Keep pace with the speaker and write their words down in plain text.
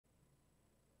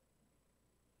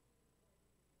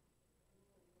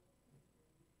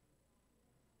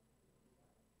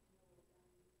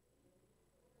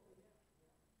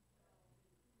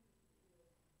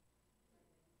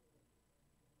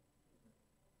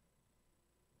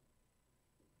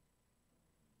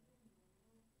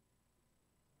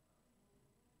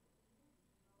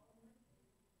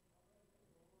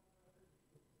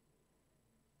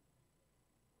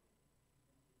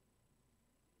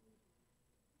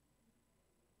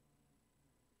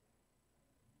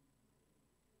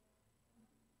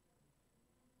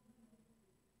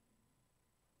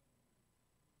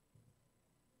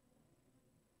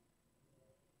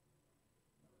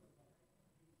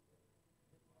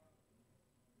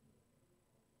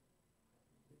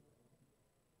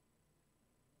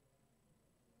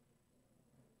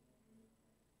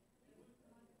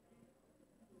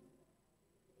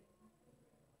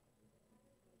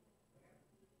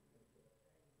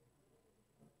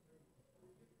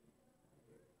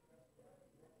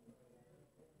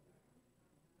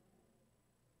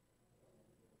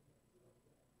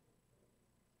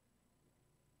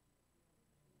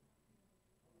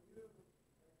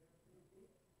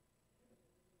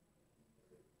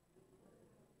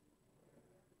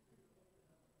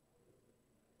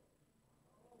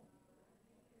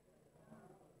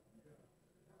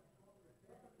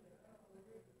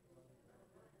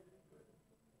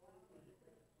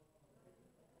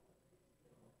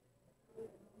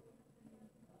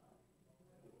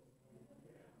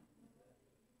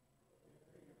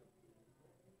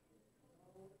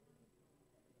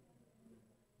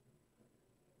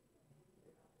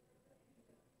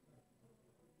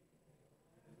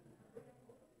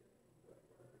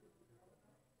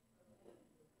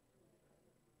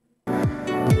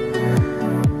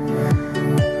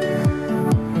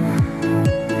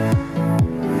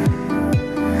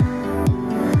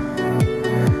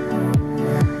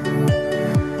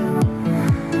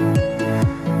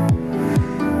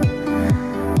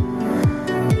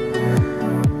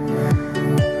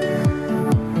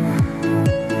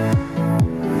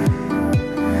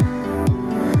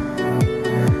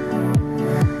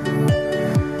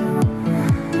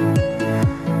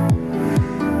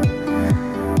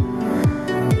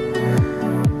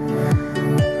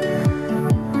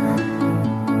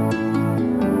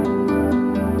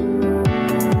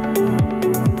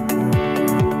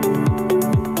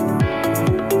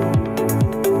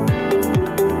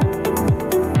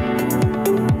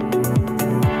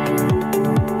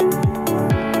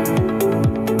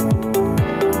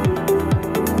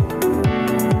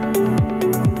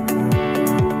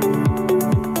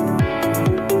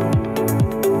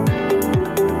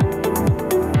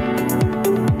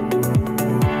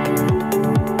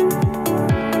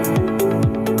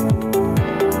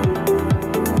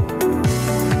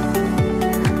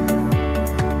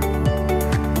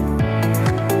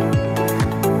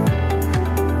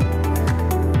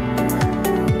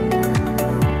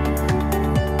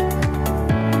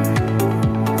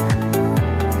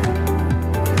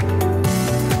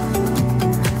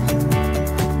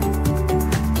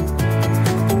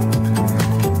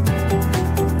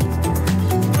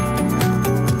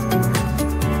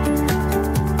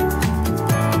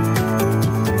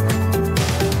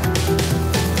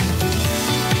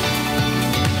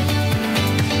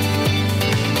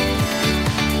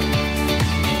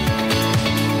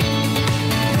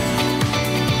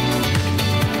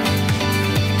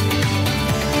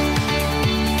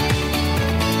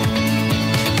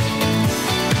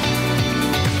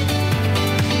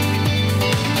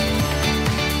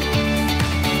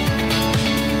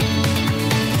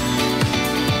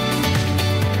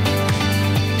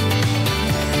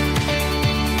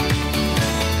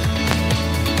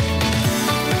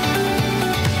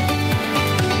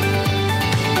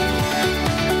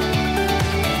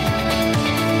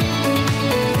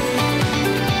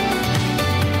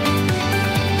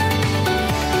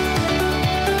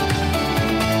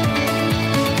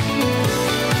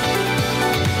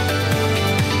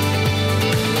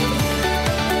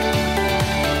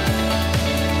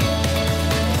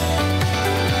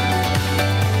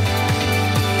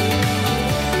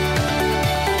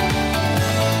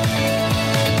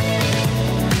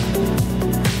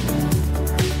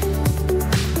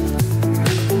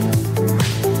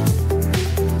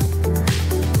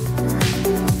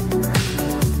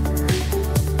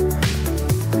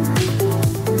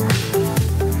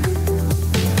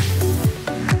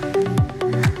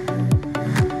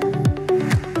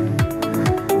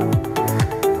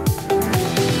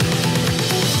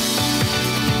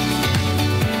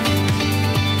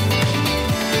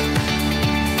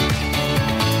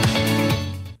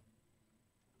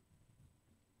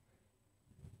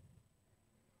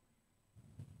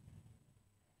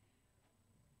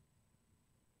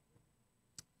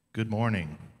Good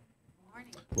morning.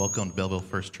 Welcome to Belleville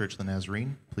First Church of the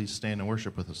Nazarene. Please stand and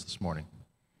worship with us this morning.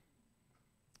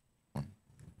 1,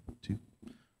 2,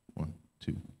 1,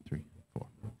 2, 3, 4.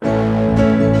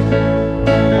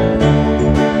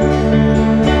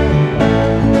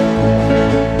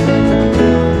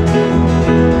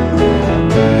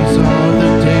 These are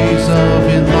the days of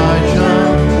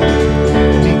Elijah,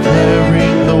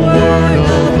 declaring the word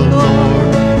of the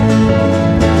Lord.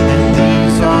 And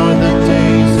these are the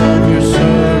days of your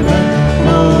servant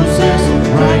Moses,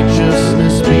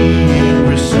 righteousness being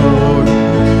restored.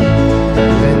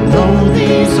 And though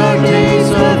these are days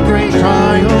of great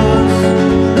trials,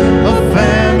 of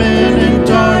famine and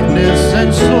darkness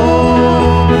and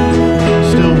sword,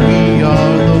 still we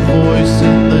are the voice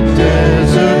in the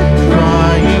desert,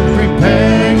 crying,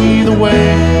 prepare ye the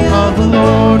way of the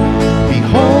Lord.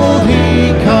 Behold,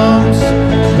 he comes,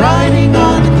 riding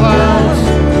on the clouds,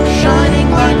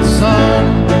 shining like the sun.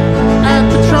 At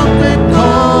the trumpet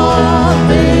call,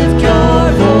 lift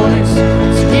your voice,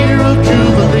 it's year of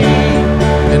Jubilee,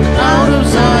 and out of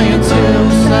Zion's hill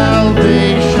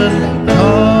salvation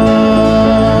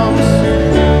comes.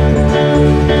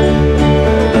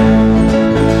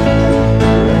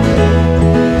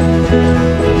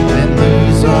 And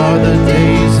these are the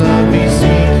days of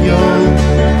Ezekiel,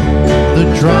 the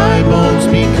dry bones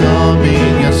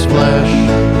becoming as flesh.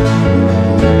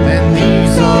 And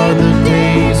these are the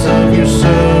days of your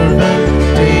servant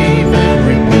David,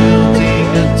 rebuilding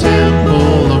a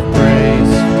temple of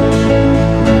praise.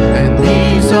 And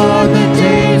these are the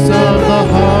days of the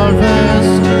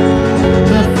harvest,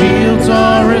 the fields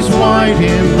are as white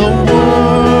in the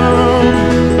world,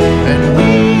 and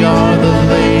we are the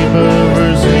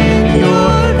laborers in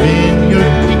your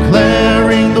vineyard,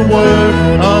 declaring the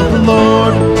word of the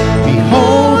Lord.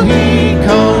 Behold, he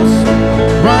comes,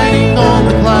 riding on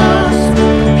the clouds,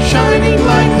 shining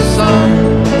like the sun.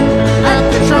 At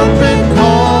the trumpet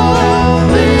call,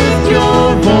 lift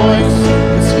your voice,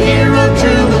 it's year of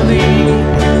Jubilee,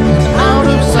 and out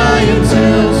of Zion's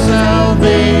hill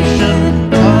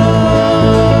salvation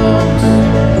comes.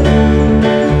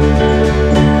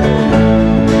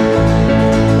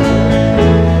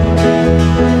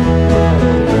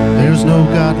 There's no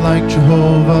God like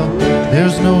Jehovah.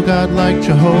 There's no God like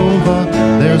Jehovah.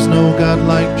 There's no God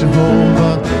like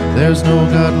Jehovah. There's no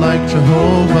God like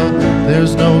Jehovah.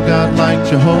 There's no God like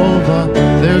Jehovah.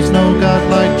 There's no God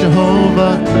like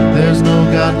Jehovah. There's no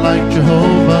God like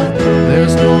Jehovah.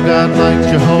 There's no God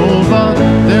like Jehovah.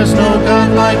 There's no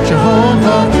God like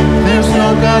Jehovah. There's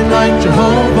no God like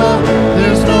Jehovah.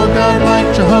 There's no God like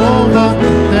Jehovah.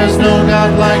 There's no God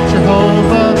like Jehovah.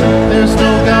 There's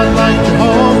no God like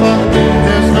Jehovah.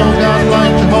 There's no God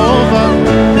like Jehovah.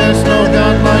 There's no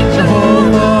God like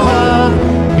Jehovah.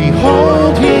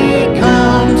 Behold, he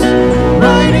comes,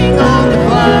 riding on the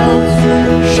clouds,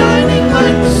 shining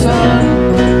like the sun.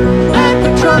 At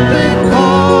the trumpet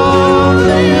call,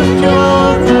 lift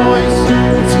your voice,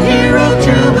 it's year of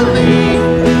Jubilee,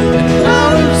 and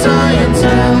out of Zion's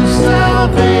hill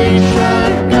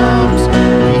salvation comes.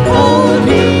 Behold,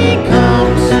 he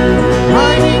comes,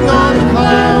 riding on the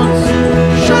clouds,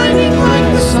 shining like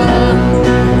the sun.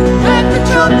 At the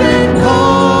trumpet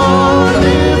call,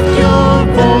 lift your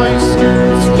voice,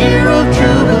 it's year of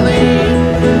Jubilee,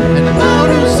 and out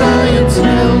of Zion's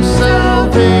hill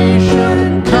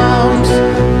salvation comes.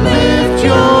 Lift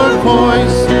your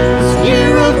voice, it's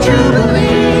year of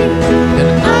Jubilee, and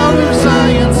out of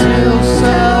Zion's hill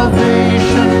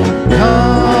salvation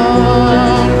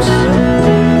comes.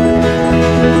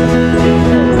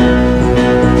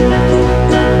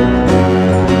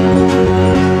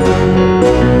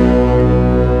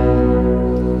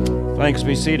 Thanks,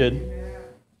 be seated.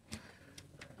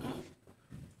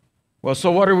 Well,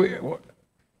 so what are we,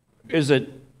 is it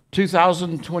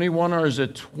 2021 or is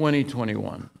it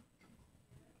 2021?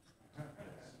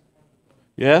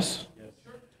 Yes?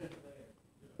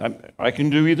 I can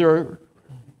do either.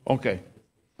 Okay.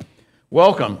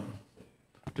 Welcome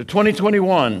to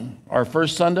 2021, our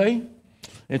first Sunday.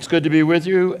 It's good to be with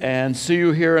you and see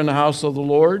you here in the house of the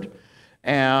Lord.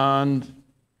 And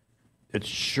it's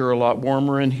sure a lot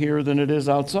warmer in here than it is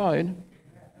outside. And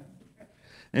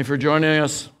if you're joining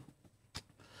us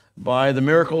by the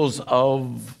miracles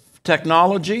of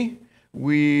technology,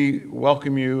 we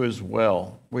welcome you as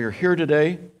well. We are here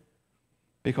today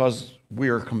because we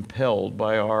are compelled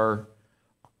by our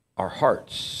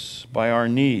hearts, by our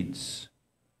needs.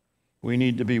 We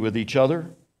need to be with each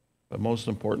other, but most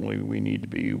importantly, we need to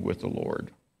be with the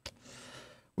Lord.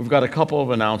 We've got a couple of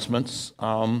announcements.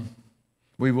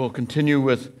 We will continue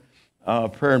with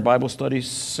prayer and Bible study,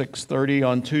 6:30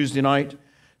 on Tuesday night.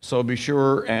 So be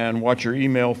sure and watch your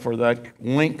email for that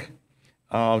link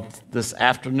this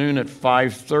afternoon at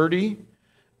 5:30.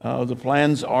 The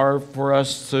plans are for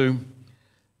us to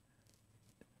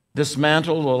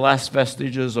dismantle the last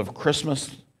vestiges of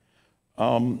Christmas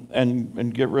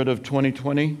and get rid of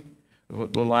 2020,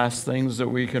 the last things that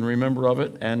we can remember of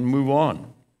it, and move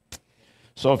on.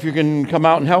 So if you can come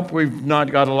out and help, we've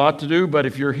not got a lot to do, but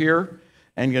if you're here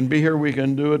and can be here, we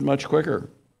can do it much quicker.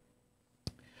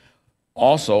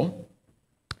 Also,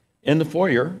 in the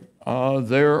foyer,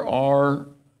 there are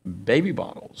baby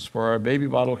bottles for our baby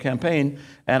bottle campaign,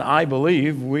 and I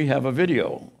believe we have a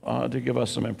video to give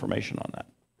us some information on that.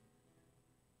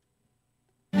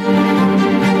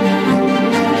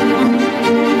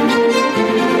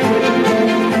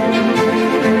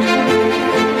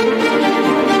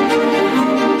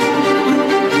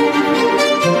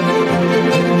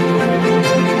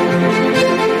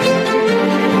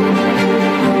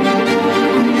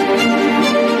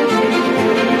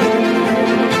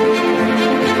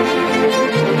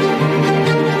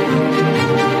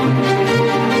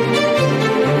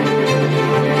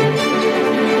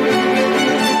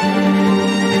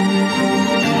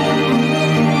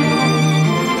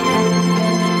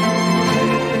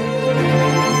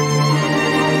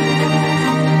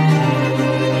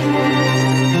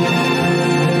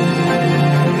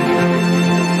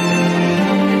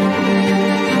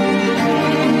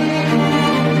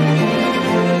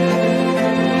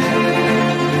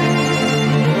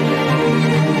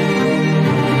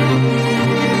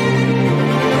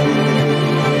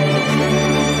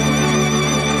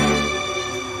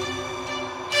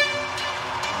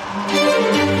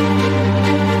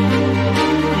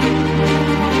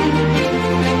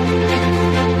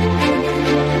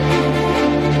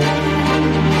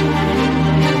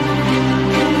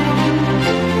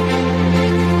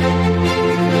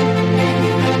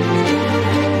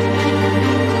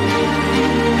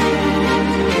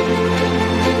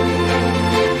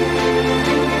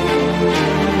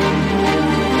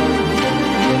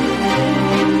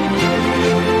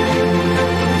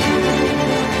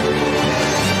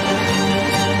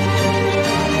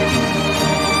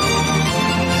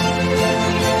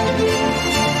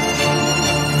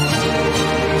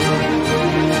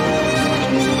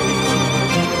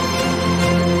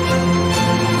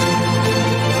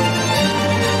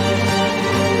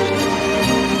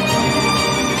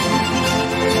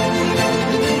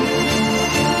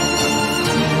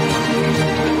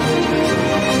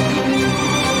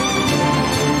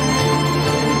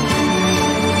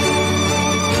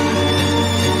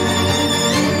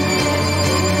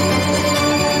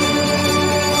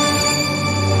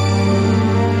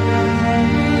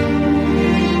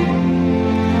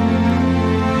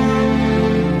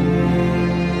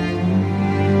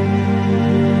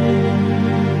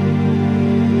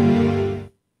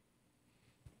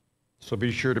 So be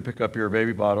sure to pick up your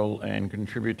baby bottle and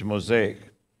contribute to Mosaic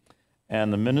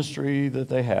and the ministry that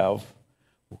they have,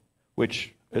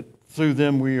 which through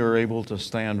them we are able to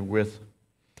stand with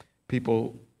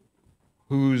people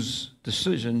whose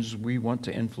decisions we want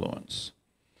to influence.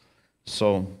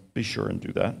 So be sure and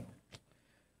do that.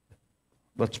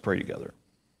 Let's pray together.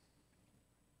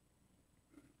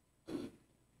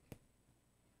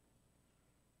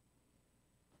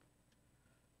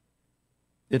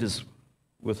 It is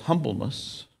with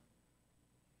humbleness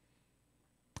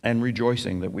and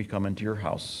rejoicing that we come into your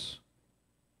house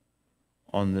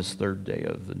on this third day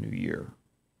of the new year.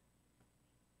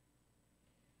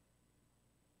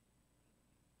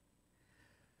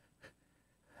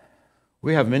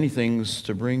 We have many things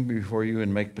to bring before you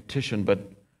and make petition, but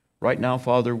right now,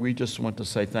 Father, we just want to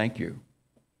say thank you.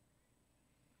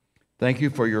 Thank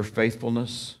you for your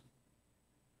faithfulness.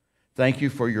 Thank you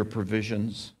for your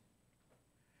provisions.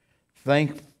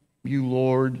 Thank you,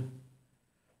 Lord,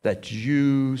 that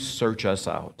you search us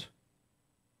out.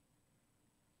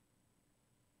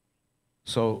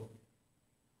 So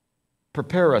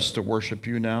prepare us to worship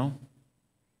you now.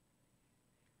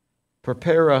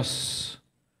 Prepare us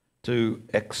to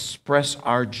express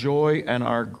our joy and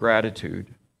our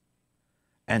gratitude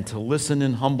and to listen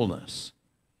in humbleness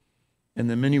in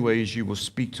the many ways you will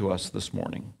speak to us this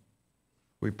morning.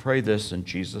 We pray this in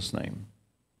Jesus' name.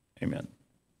 Amen.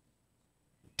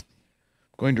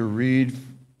 I'm going to read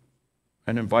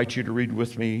and invite you to read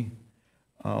with me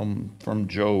from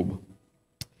Job,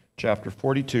 chapter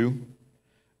 42,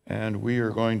 and we are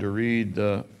going to read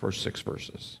the first 6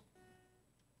 verses.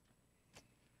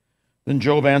 Then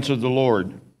Job answered the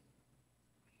Lord,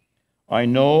 I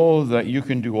know that you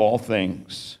can do all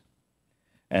things,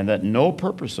 and that no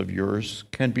purpose of yours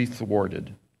can be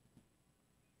thwarted.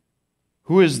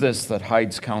 Who is this that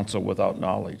hides counsel without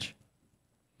knowledge?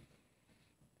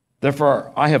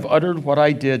 Therefore, I have uttered what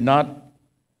I did not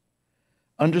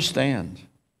understand,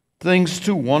 things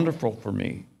too wonderful for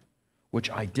me, which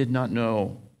I did not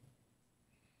know.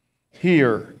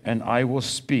 Hear, and I will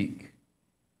speak.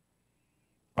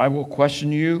 I will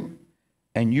question you,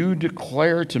 and you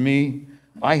declare to me,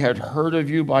 I had heard of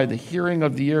you by the hearing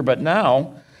of the ear, but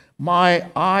now my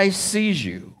eye sees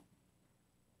you.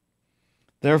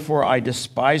 Therefore I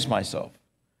despise myself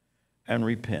and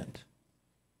repent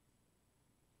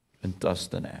in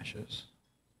dust and ashes.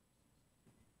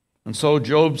 And so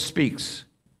Job speaks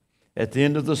at the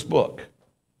end of this book,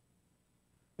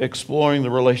 exploring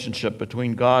the relationship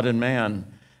between God and man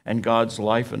and God's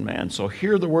life in man. So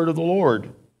hear the word of the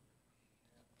Lord,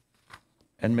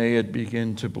 and may it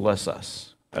begin to bless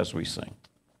us as we sing.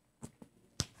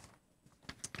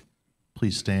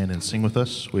 Please stand and sing with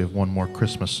us. We have one more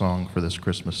Christmas song for this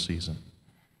Christmas season.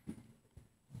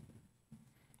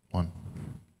 1,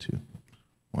 2,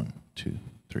 1, 2,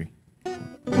 3.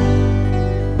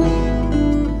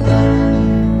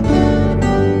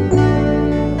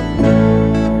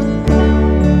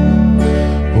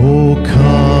 Oh,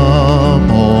 come,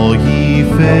 all ye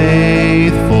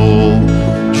faithful,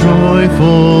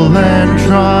 joyful and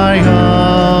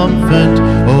triumphant.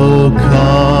 Oh,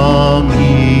 come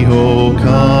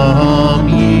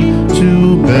ye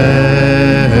to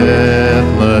Bethlehem.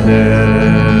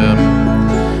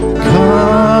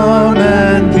 Come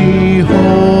and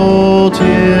behold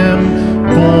him,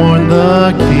 born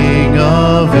the King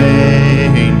of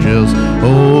angels.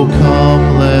 Oh,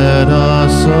 come, let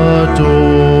us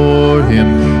adore him.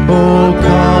 Oh,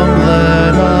 come,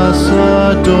 let us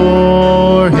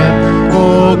adore him.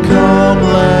 Oh, come,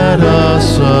 let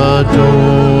us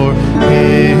adore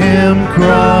him,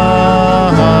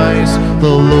 Christ the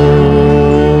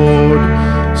Lord.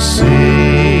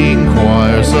 Sing,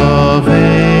 choirs of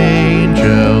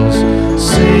angels,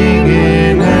 sing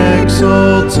in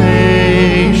exultation.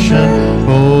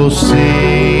 Oh,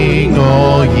 sing,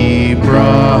 all ye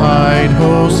bright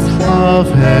hosts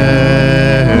of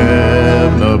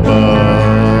heaven above.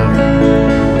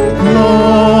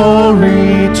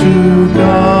 Glory to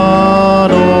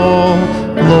God, all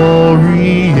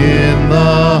glory in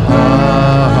the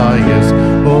highest.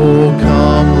 Oh,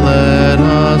 come, let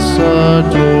us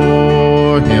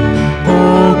adore him.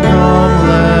 Oh, come,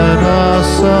 let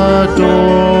us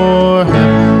adore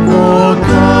him. Oh,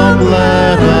 come,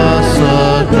 let us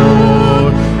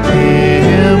adore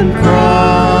him,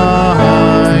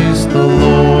 Christ the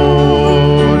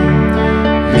Lord.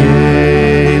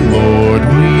 Yea, Lord,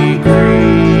 we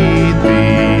greet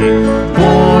thee,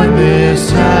 born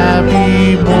this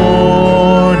happy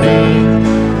morning.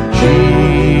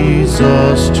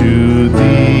 Jesus, to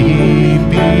thee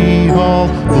be all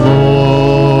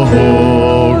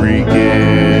glory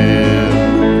give.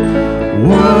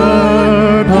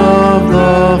 Word of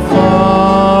the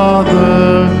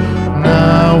Father,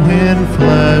 now in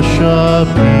flesh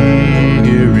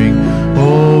appearing.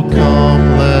 Oh, come,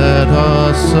 let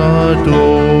us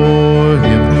adore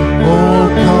him. Oh,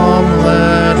 come,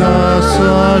 let us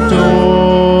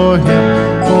adore him.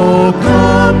 Oh,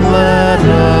 come, let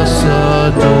us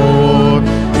adore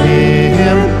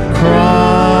him,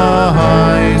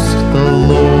 Christ the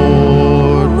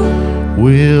Lord.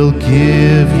 We'll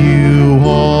give you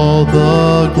all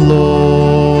the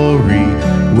glory.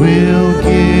 We'll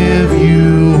give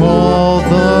you all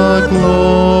the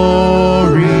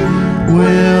glory.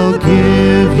 We'll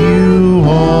give you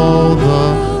all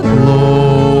the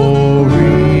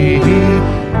glory,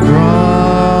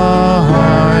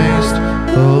 Christ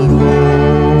the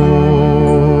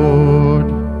Lord.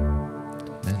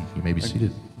 Amen. You may be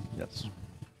seated. Yes.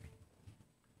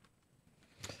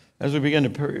 As we begin to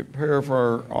prepare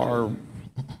for our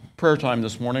prayer time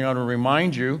this morning, I want to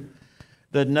remind you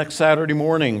that next Saturday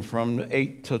morning from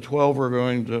 8 to 12, we're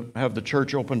going to have the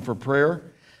church open for prayer.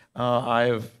 I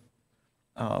have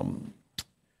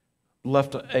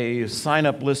left a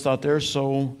sign-up list out there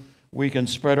so we can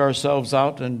spread ourselves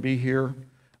out and be here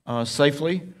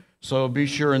safely. So be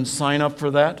sure and sign up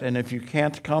for that. And if you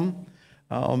can't come,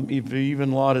 we've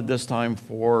even allotted this time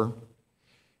for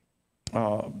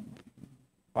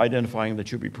identifying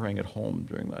that you'll be praying at home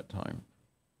during that time.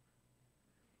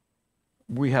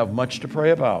 We have much to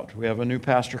pray about. We have a new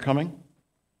pastor coming.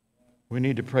 We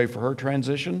need to pray for her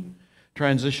transition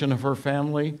of her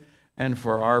family, and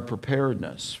for our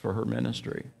preparedness for her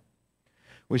ministry.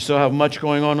 We still have much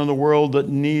going on in the world that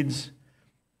needs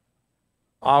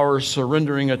our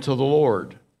surrendering it to the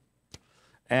Lord.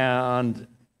 And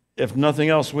if nothing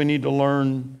else, we need to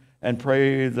learn and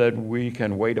pray that we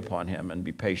can wait upon him and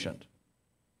be patient.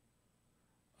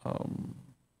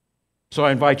 So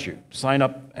I invite you, sign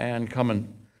up and come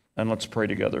and let's pray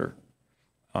together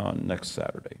on next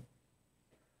Saturday.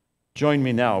 Join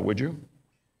me now, would you,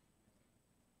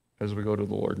 as we go to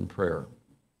the Lord in prayer.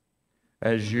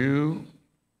 As you,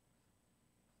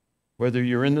 whether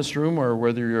you're in this room or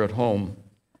whether you're at home,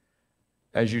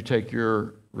 as you take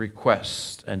your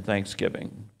requests and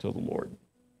thanksgiving to the Lord.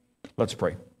 Let's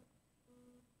pray.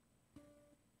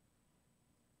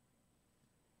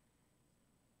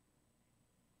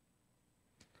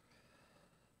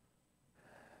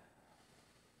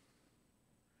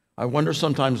 I wonder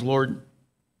sometimes, Lord,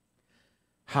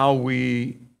 how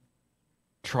we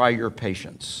try your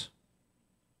patience.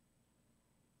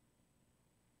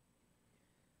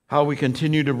 How we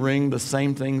continue to bring the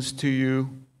same things to you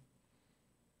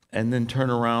and then turn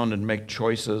around and make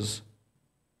choices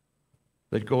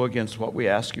that go against what we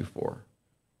ask you for.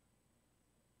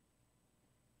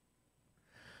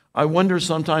 I wonder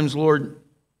sometimes, Lord,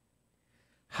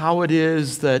 how it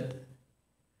is that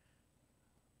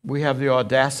we have the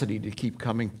audacity to keep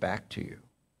coming back to you.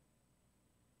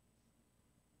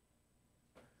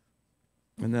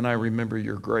 And then I remember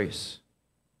your grace.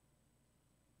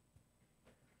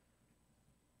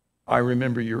 I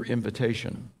remember your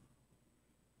invitation.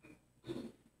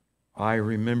 I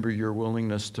remember your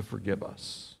willingness to forgive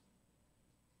us.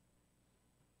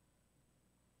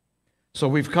 So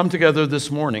we've come together this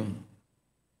morning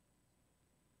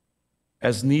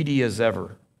as needy as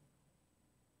ever.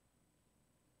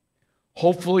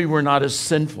 Hopefully we're not as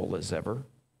sinful as ever.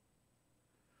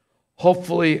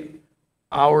 Hopefully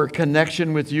our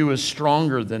connection with you is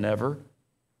stronger than ever.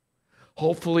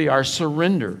 Hopefully our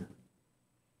surrender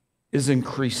is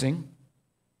increasing.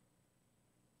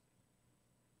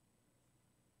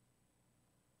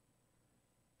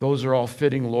 Those are all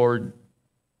fitting, Lord,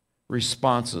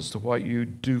 responses to what you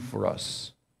do for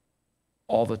us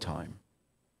all the time.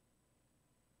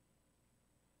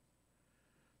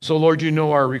 So, Lord, you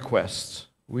know our requests.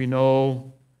 We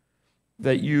know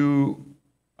that you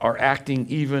are acting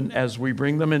even as we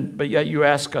bring them in, but yet you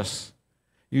ask us,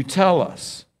 you tell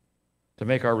us to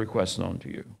make our requests known to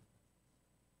you.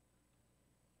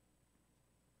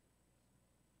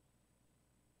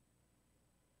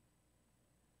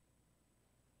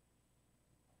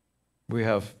 We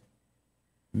have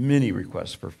many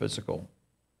requests for physical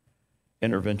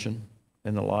intervention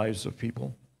in the lives of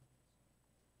people.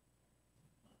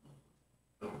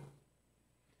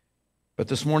 But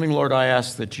this morning, Lord, I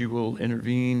ask that you will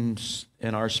intervene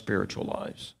in our spiritual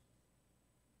lives.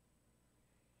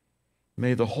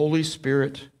 May the Holy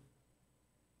Spirit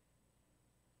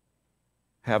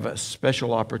have a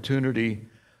special opportunity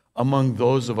among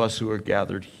those of us who are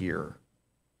gathered here,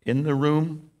 in the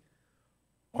room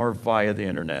or via the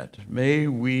internet. May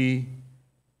we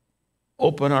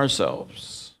open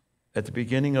ourselves at the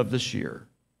beginning of this year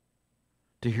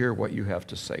to hear what you have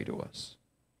to say to us.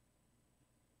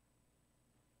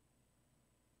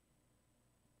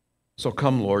 So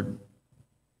come, Lord,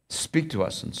 speak to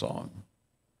us in song.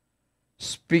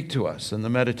 Speak to us in the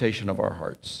meditation of our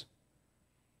hearts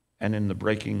and in the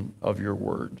breaking of your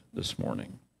word this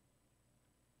morning.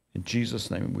 In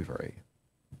Jesus' name we pray.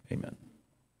 Amen.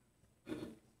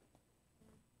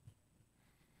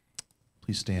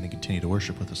 Please stand and continue to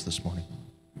worship with us this morning.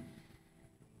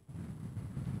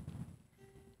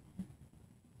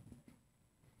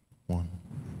 One,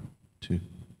 two,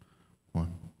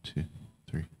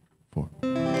 3, 4.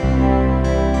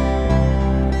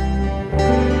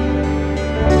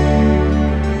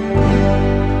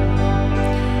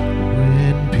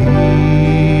 When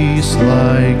peace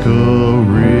like a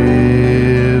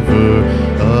river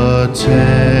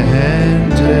attendeth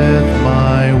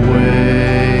my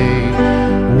way,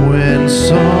 when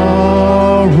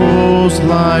sorrows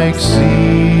like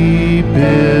sea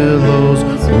billows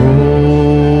roll,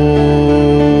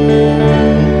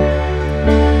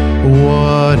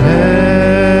 whatever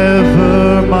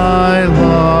my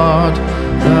lot,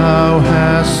 thou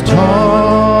hast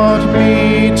taught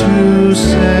me to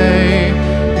say,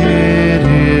 it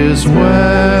is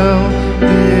well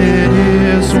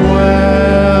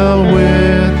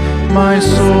with my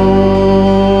soul.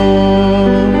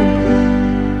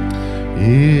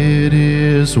 It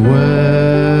is well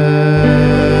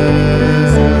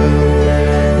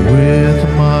with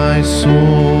my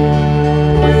soul.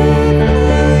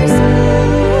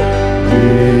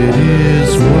 It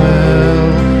is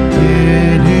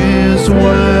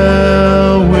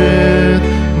well with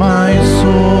my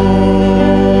soul.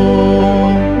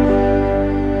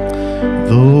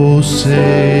 Though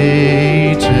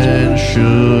Satan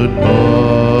should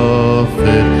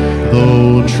buffet,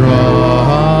 though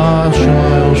trials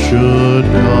trial should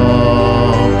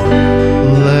come,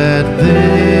 let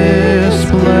this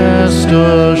blessed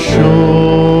assurance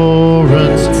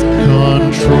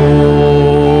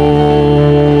control,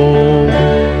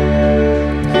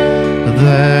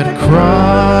 that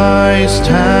Christ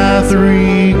hath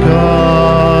regarded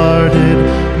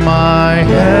my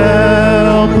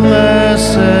helpless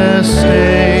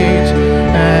estate,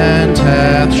 and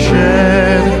hath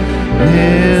shed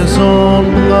his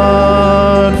own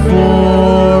blood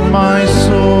for my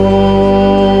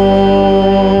soul.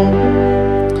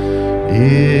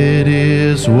 It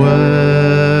is well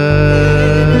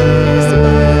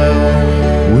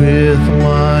with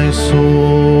my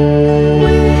soul.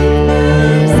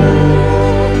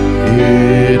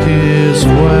 It is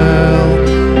well,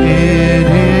 it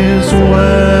is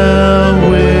well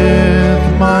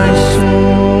with my soul.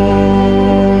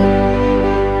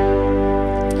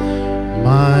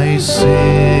 My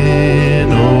sin,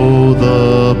 oh,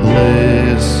 the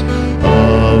bliss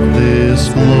of this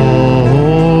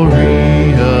glorious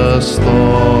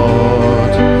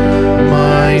thought.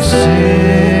 My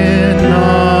sin,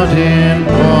 not in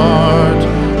part,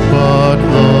 but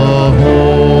the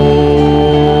whole,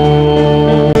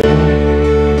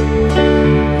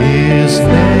 is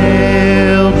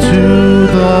nailed to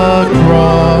the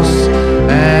cross,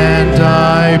 and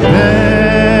I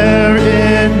bear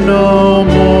it no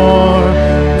more.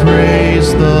 Praise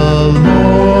the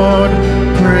Lord,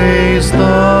 praise the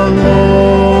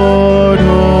Lord,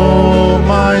 oh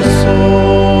my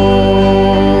soul.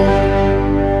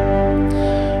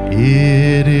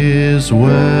 It is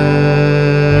well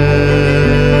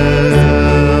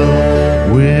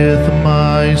with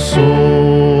my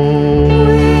soul.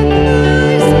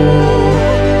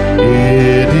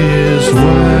 It is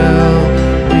well,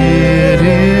 it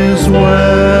is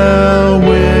well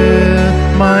with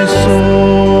my soul.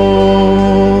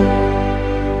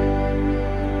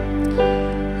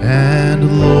 And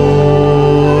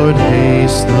Lord,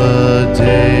 haste the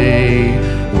day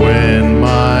when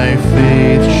my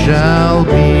faith shall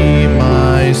be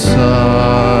my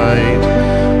sight.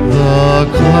 The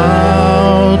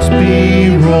clouds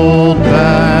be rolled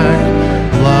back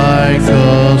like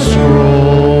a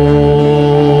scroll.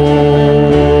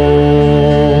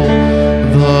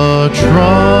 The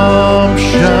trump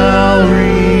shall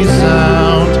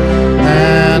resound,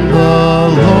 and the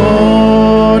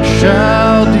Lord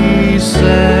shall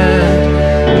descend.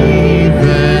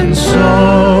 Even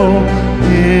so,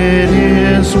 it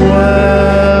is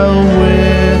well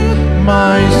with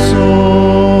my soul.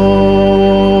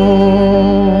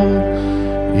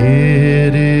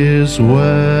 It is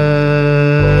well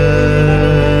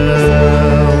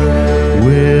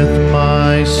with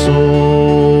my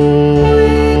soul.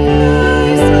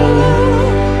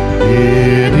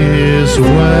 It is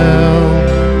well,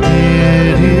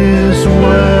 it is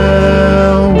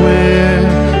well with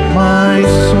my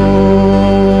soul.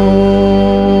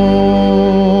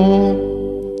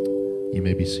 You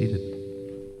may be seated.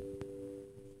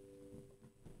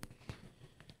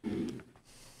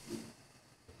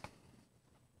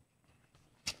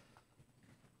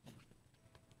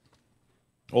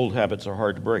 Old habits are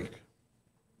hard to break.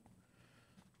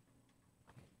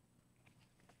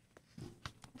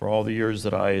 For all the years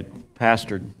that I had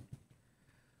pastored,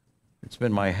 it's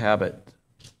been my habit,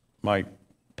 my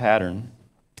pattern,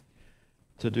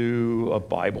 to do a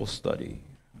Bible study,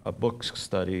 a book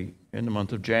study in the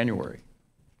month of January.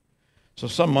 So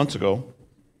some months ago,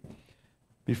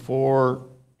 before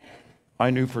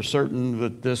I knew for certain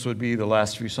that this would be the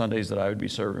last few Sundays that I would be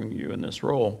serving you in this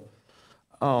role,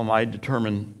 I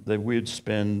determined that we'd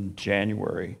spend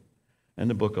January in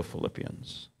the book of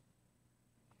Philippians.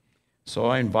 So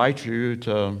I invite you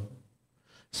to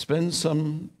spend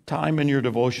some time in your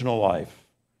devotional life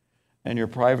and your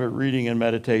private reading and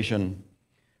meditation,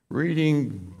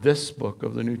 reading this book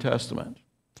of the New Testament.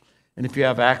 And if you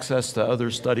have access to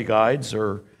other study guides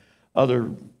or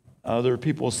other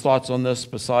people's thoughts on this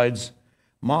besides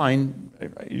mine,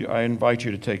 I invite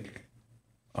you to take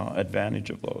advantage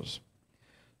of those.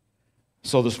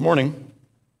 So this morning,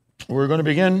 we're going to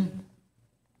begin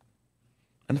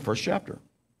in the first chapter.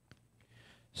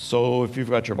 So if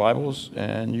you've got your Bibles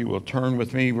and you will turn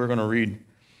with me, we're going to read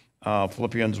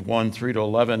Philippians 1, 3 to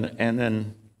 11, and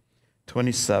then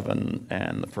 27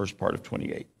 and the first part of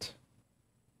 28.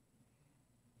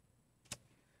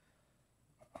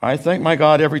 I thank my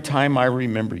God every time I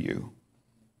remember you,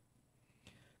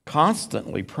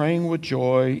 constantly praying with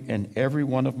joy in every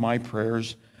one of my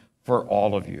prayers for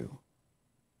all of you,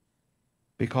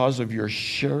 because of your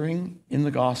sharing in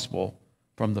the gospel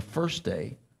from the first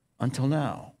day until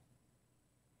now.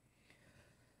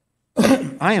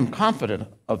 I am confident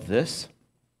of this,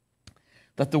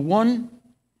 that the one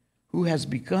who has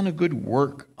begun a good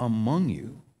work among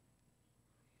you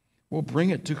will bring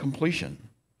it to completion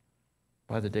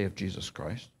by the day of Jesus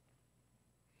Christ.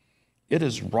 It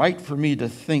is right for me to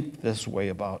think this way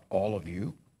about all of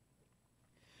you,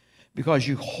 because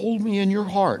you hold me in your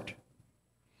heart.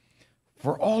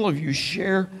 For all of you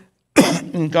share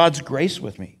in God's grace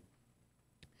with me,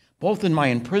 both in my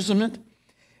imprisonment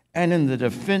and in the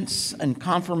defense and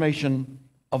confirmation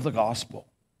of the gospel.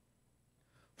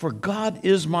 For God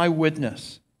is my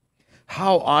witness,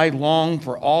 how I long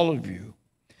for all of you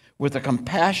with the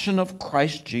compassion of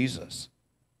Christ Jesus.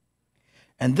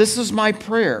 And this is my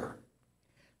prayer,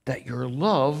 that your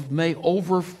love may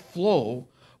overflow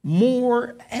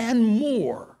more and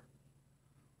more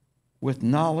with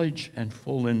knowledge and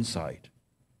full insight,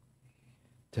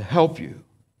 to help you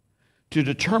to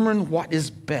determine what is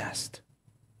best,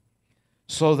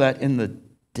 so that in the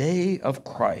day of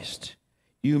Christ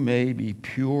you may be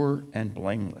pure and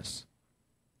blameless,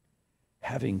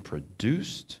 having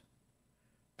produced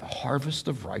the harvest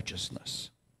of righteousness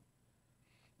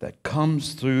that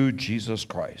comes through Jesus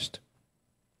Christ,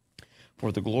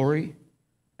 for the glory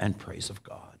and praise of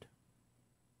God.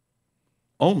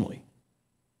 Only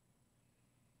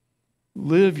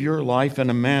live your life in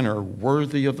a manner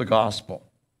worthy of the gospel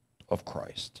of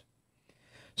Christ,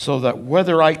 so that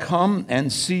whether I come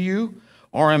and see you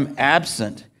or am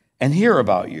absent and hear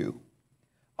about you,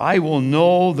 I will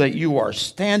know that you are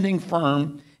standing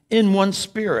firm in one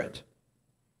spirit,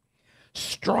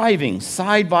 striving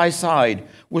side by side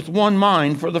with one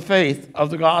mind for the faith of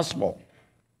the gospel,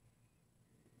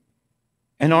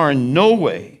 and are in no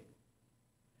way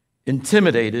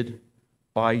intimidated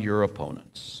by your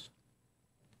opponents.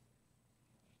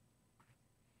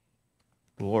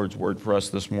 The Lord's word for us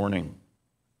this morning.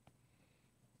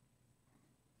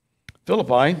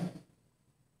 Philippi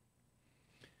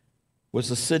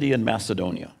was a city in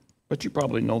Macedonia, but you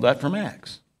probably know that from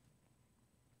Acts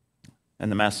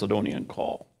and the Macedonian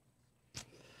call.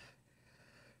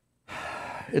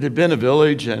 It had been a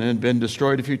village and it had been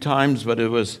destroyed a few times, but it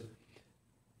was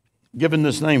given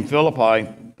this name Philippi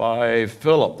by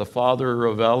Philip, the father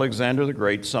of Alexander the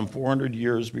Great, some 400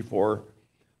 years before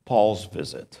Paul's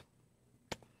visit.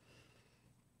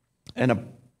 And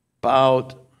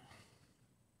about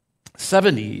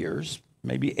 70 years,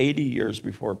 maybe 80 years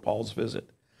before Paul's visit,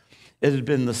 it had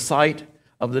been the site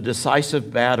of the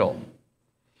decisive battle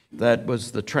that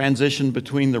was the transition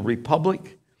between the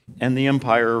Republic and the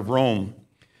Empire of Rome,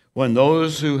 when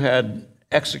those who had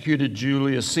executed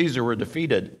Julius Caesar were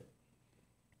defeated.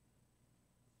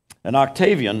 And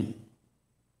Octavian,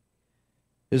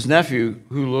 his nephew,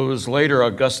 who was later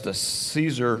Augustus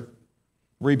Caesar,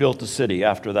 rebuilt the city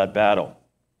after that battle.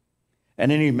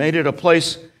 And then he made it a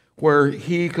place where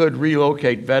he could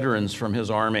relocate veterans from his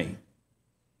army.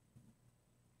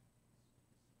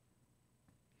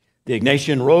 The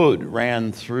Egnatian Road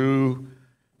ran through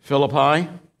Philippi,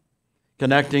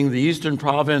 connecting the eastern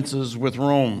provinces with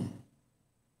Rome.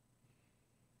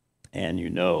 And you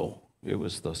know, it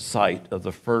was the site of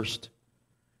the first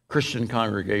Christian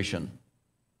congregation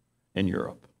in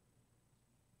Europe.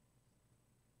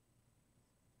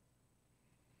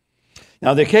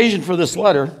 Now, the occasion for this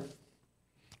letter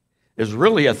is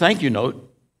really a thank you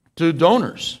note to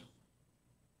donors.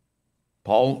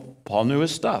 Paul knew his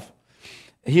stuff.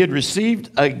 He had received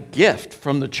a gift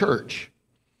from the church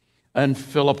in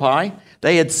Philippi.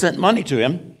 They had sent money to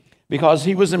him because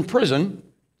he was in prison,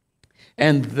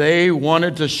 and they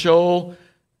wanted to show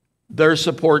their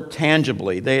support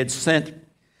tangibly. They had sent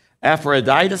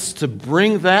Epaphroditus to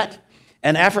bring that,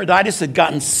 and Epaphroditus had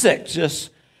gotten sick just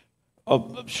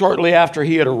shortly after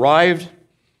he had arrived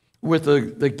with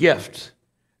the gift.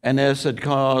 And this had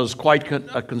caused quite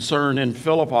a concern in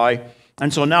Philippi.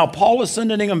 And so now Paul is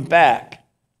sending him back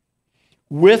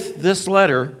with this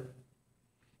letter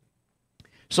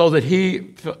so that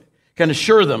he can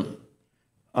assure them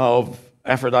of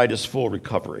Epaphroditus' full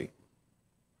recovery.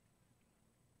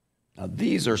 Now,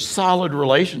 these are solid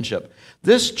relationships.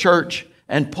 This church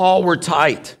and Paul were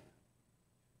tight.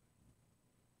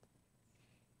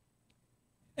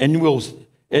 And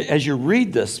as you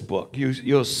read this book,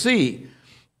 you'll see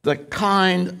the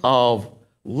kind of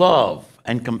love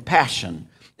and compassion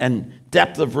and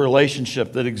depth of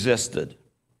relationship that existed.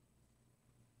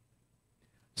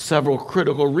 Several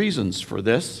critical reasons for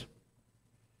this.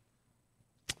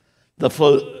 The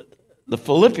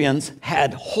Philippians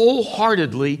had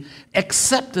wholeheartedly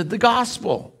accepted the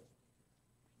gospel.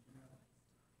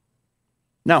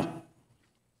 Now,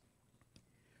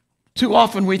 too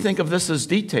often we think of this as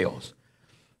details.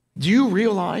 Do you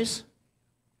realize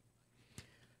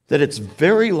that it's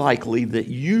very likely that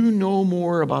you know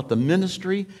more about the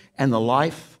ministry and the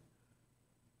life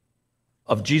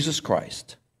of Jesus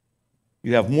Christ.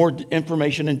 You have more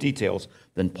information and details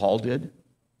than Paul did.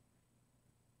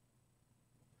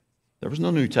 There was no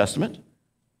New Testament.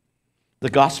 The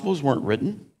Gospels weren't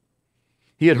written.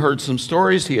 He had heard some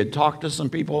stories. He had talked to some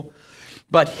people.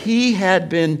 But he had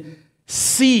been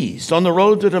seized on the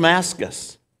road to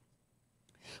Damascus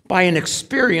by an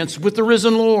experience with the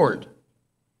risen Lord.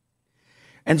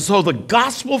 And so the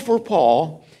gospel for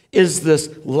Paul is this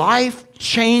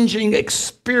life-changing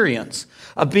experience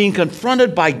of being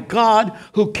confronted by God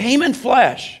who came in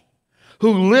flesh,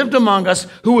 who lived among us,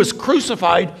 who was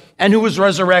crucified, and who was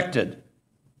resurrected.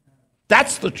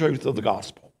 That's the truth of the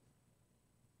gospel.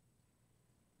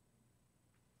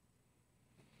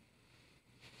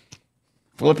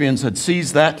 Philippians had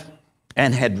seized that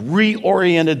and had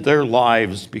reoriented their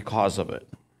lives because of it.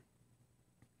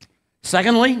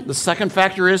 Secondly, the second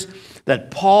factor is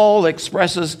that Paul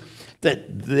expresses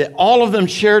that all of them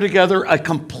share together a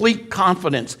complete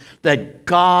confidence that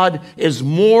God is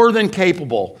more than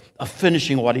capable of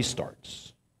finishing what he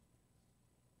starts.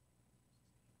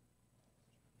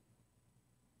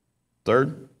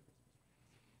 Third,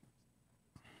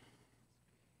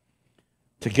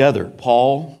 together,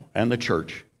 Paul and the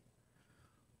church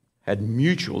had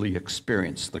mutually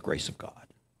experienced the grace of God.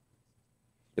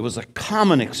 It was a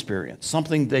common experience,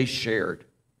 something they shared,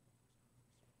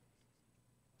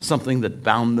 something that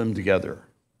bound them together,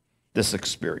 this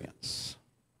experience.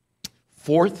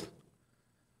 Fourth,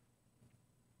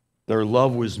 their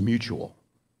love was mutual,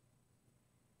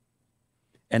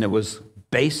 and it was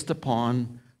based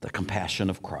upon the compassion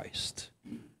of Christ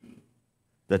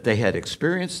that they had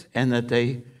experienced and that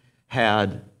they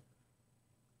had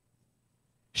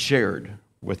shared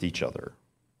with each other.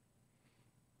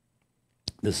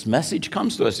 This message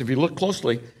comes to us. If you look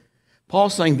closely,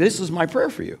 Paul's saying, this is my prayer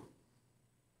for you.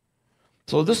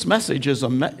 So this message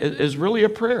is really a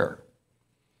prayer.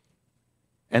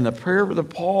 And the prayer that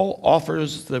Paul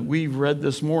offers that we've read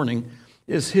this morning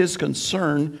is his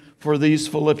concern for these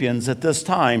Philippians at this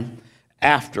time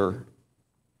after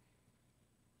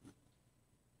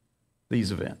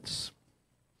these events.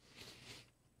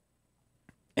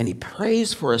 And he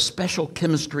prays for a special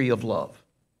chemistry of love.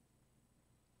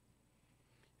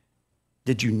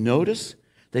 Did you notice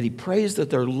that he prays that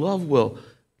their love will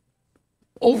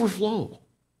overflow?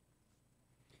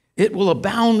 It will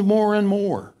abound more and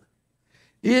more.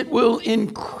 It will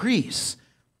increase.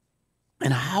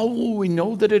 And how will we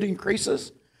know that it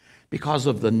increases? Because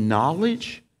of the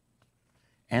knowledge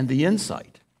and the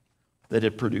insight that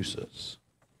it produces.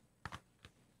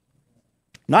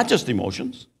 Not just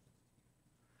emotions,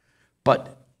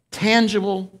 but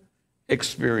tangible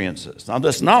experiences. Now,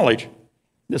 this knowledge,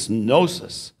 this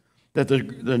gnosis that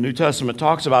the New Testament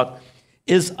talks about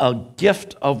is a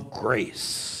gift of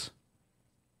grace.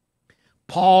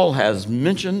 Paul has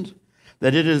mentioned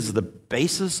that it is the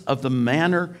basis of the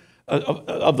manner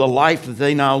of the life that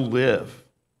they now live.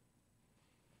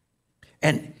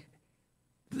 And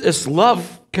this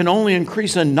love can only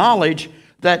increase in knowledge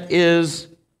that is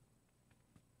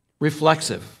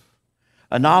reflexive,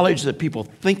 a knowledge that people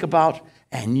think about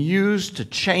and use to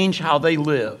change how they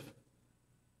live.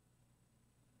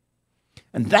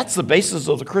 And that's the basis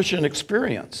of the Christian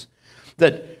experience,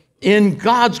 that in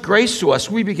God's grace to us,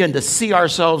 we begin to see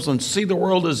ourselves and see the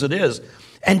world as it is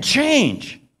and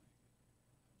change.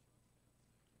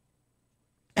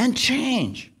 And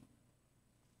change.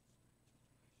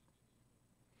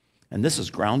 And this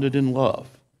is grounded in love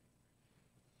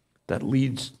that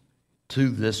leads to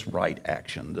this right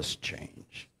action, this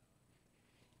change.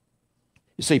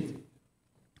 You see,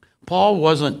 Paul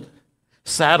wasn't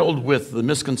saddled with the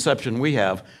misconception we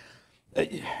have.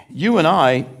 You and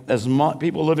I, as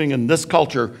people living in this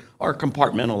culture, are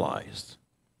compartmentalized.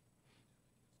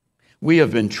 We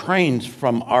have been trained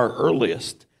from our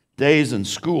earliest days in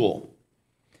school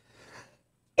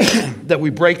that we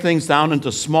break things down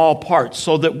into small parts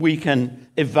so that we can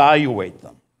evaluate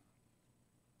them.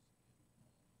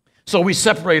 So we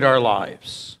separate our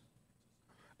lives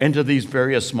into these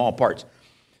various small parts.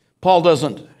 Paul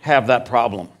doesn't have that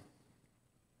problem.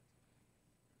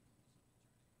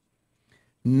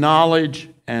 Knowledge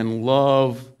and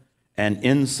love and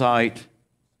insight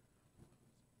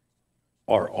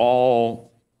are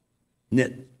all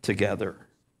knit together.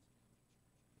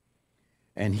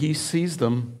 And he sees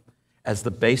them as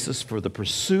the basis for the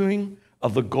pursuing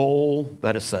of the goal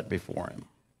that is set before him.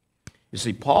 You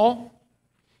see, Paul,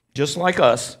 just like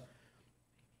us,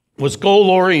 was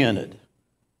goal-oriented.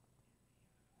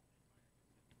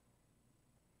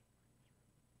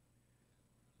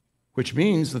 which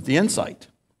means that the insight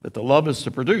that the love is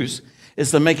to produce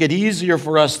is to make it easier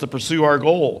for us to pursue our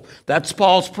goal. That's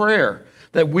Paul's prayer,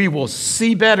 that we will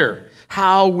see better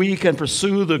how we can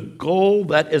pursue the goal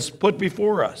that is put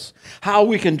before us, how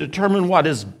we can determine what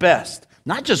is best,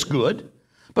 not just good,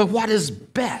 but what is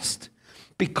best,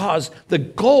 because the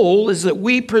goal is that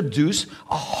we produce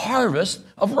a harvest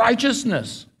of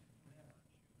righteousness.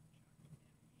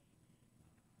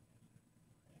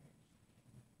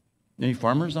 Any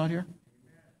farmers out here?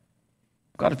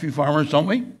 Got a few farmers, don't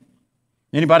we?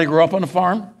 Anybody grow up on a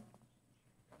farm?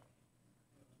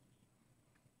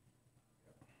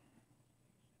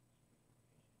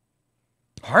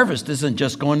 Harvest isn't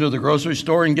just going to the grocery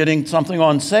store and getting something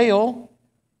on sale.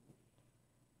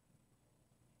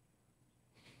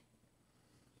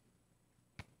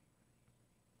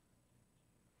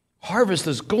 Harvest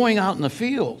is going out in the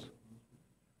field.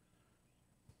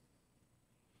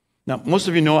 Now, most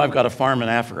of you know I've got a farm in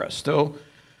Africa. Still,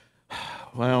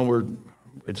 well,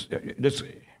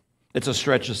 it's a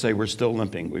stretch to say we're still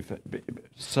limping. We've had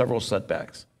several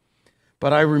setbacks.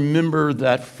 But I remember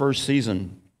that first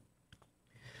season,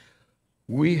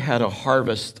 we had a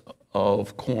harvest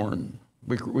of corn.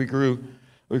 We grew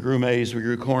maize, we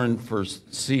grew corn for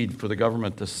seed for the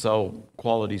government to sell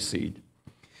quality seed.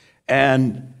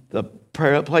 And the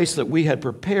place that we had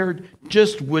prepared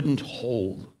just wouldn't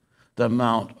hold the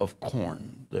amount of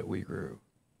corn that we grew.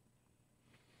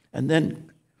 And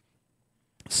then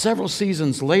several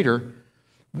seasons later,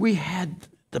 we had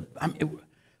the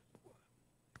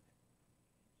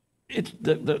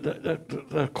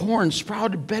corn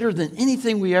sprouted better than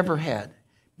anything we ever had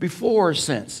before or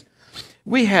since.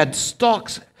 We had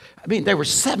stalks, they were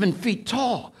 7 feet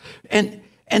tall, and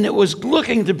it was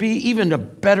looking to be even a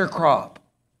better crop.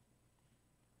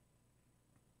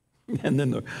 And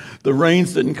then the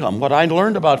rains didn't come. What I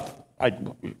learned about, I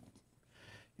didn't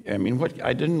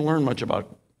learn much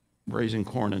about raising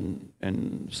corn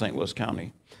in St. Louis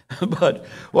County. But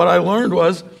what I learned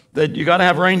was that you got to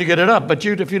have rain to get it up. But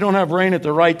if you don't have rain at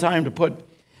the right time to put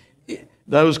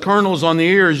those kernels on the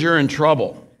ears, you're in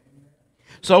trouble.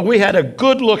 So we had a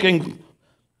good-looking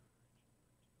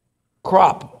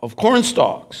crop of corn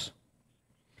stalks,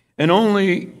 and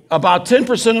only about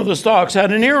 10% of the stalks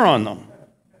had an ear on them.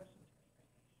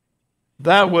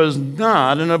 That was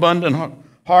not an abundant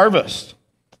harvest.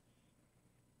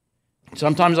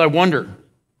 Sometimes I wonder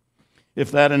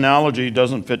if that analogy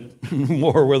doesn't fit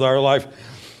more with our life.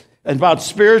 And about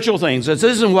spiritual things, this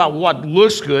isn't about what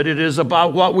looks good, it is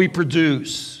about what we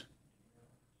produce.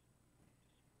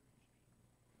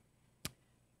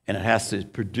 And it has to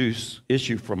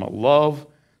issue from a love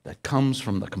that comes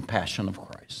from the compassion of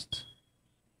Christ.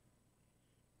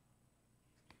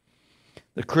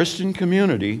 The Christian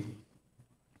community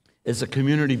is a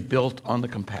community built on the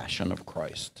compassion of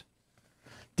Christ.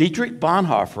 Dietrich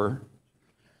Bonhoeffer,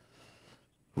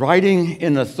 writing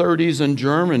in the 30s in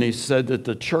Germany, said that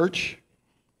the church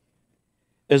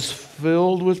is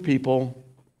filled with people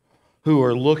who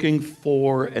are looking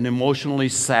for an emotionally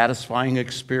satisfying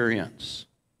experience.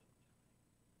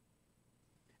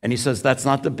 And he says that's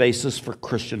not the basis for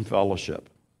Christian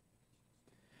fellowship.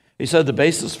 He said the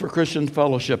basis for Christian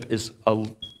fellowship is a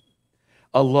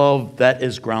love that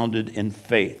is grounded in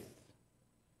faith.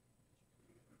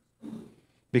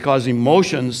 Because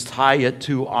emotions tie it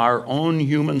to our own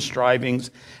human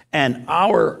strivings and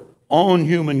our own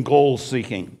human goal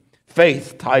seeking.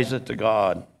 Faith ties it to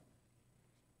God.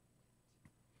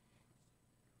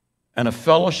 And a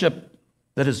fellowship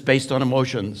that is based on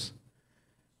emotions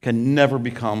can never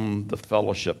become the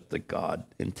fellowship that God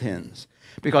intends.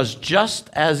 Because just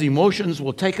as emotions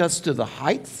will take us to the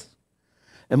heights,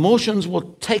 emotions will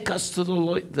take us to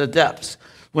the depths.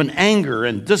 When anger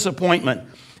and disappointment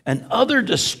and other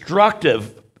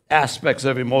destructive aspects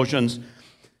of emotions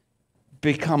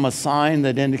become a sign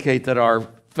that indicate that our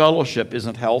fellowship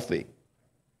isn't healthy.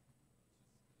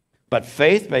 But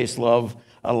faith-based love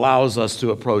allows us to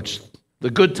approach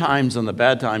the good times and the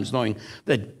bad times knowing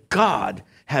that God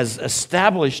has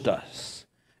established us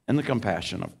in the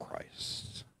compassion of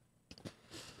Christ.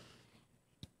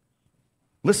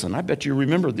 Listen, I bet you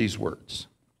remember these words.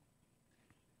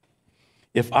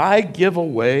 If I give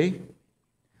away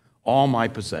all my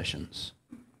possessions,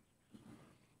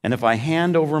 and if I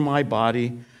hand over my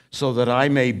body so that I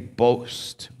may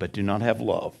boast but do not have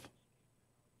love,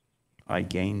 I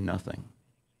gain nothing.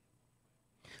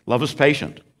 Love is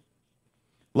patient.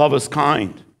 Love is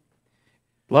kind.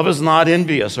 Love is not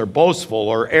envious or boastful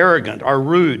or arrogant or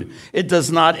rude. It does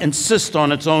not insist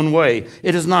on its own way.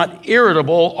 It is not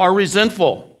irritable or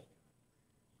resentful.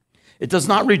 It does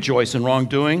not rejoice in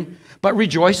wrongdoing, but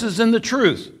rejoices in the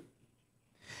truth.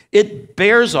 It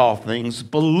bears all things,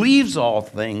 believes all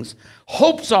things,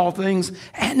 hopes all things,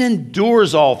 and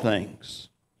endures all things.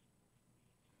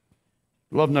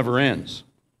 Love never ends.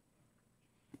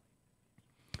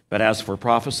 But as for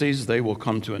prophecies, they will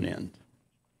come to an end.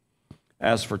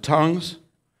 As for tongues,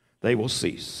 they will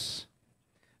cease.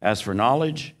 As for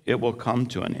knowledge, it will come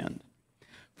to an end.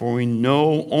 For we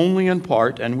know only in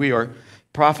part, and we are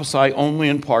prophesy only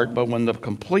in part, but when the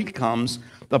complete comes,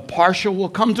 the partial will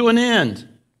come to an end.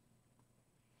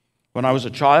 When I was a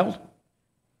child,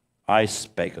 I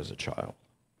spake as a child.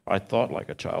 I thought like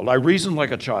a child. I reasoned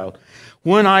like a child.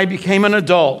 When I became an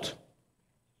adult,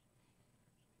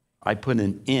 I put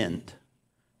an end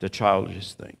to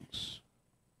childish things.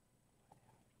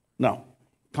 Now,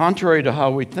 contrary to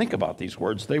how we think about these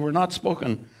words, they were not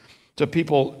spoken to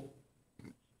people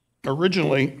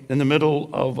originally in the middle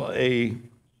of a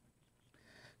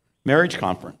marriage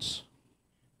conference.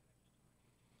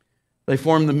 They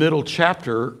form the middle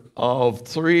chapter of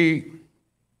three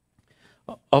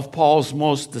of Paul's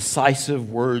most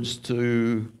decisive words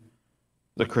to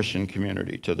the Christian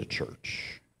community, to the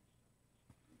church.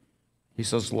 He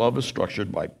says, love is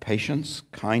structured by patience,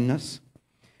 kindness.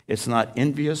 It's not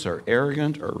envious or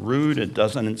arrogant or rude. It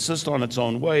doesn't insist on its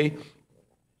own way.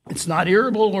 It's not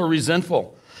irritable or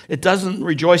resentful. It doesn't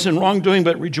rejoice in wrongdoing,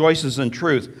 but rejoices in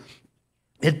truth.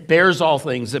 It bears all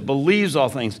things. It believes all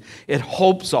things. It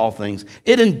hopes all things.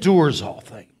 It endures all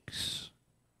things.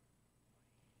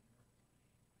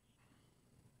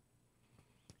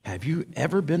 Have you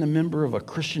ever been a member of a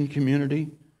Christian community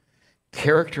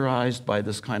characterized by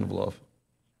this kind of love?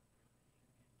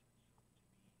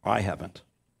 I haven't.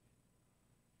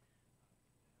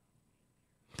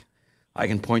 I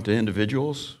can point to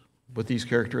individuals with these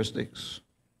characteristics,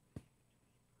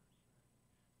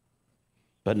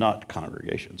 but not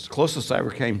congregations. The closest I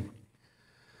ever came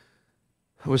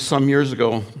was some years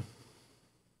ago.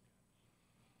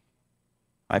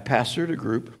 I pastored a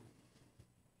group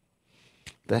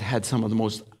that had some of the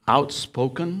most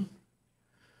outspoken,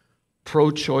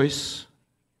 pro-choice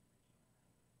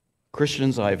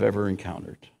Christians I've ever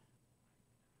encountered,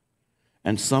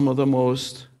 and some of the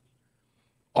most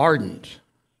ardent,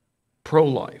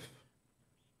 pro-life.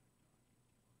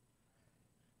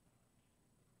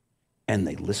 And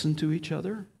they listened to each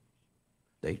other.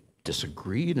 They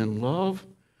disagreed in love.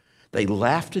 They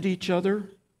laughed at each other.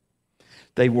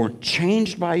 They weren't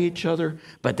changed by each other,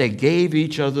 but they gave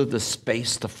each other the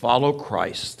space to follow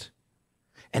Christ.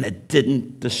 And it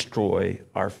didn't destroy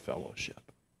our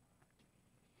fellowship.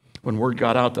 When word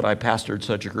got out that I pastored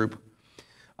such a group,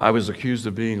 I was accused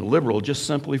of being liberal just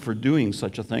simply for doing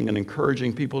such a thing and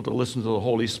encouraging people to listen to the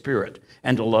Holy Spirit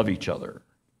and to love each other.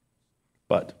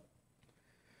 But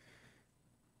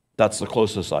that's the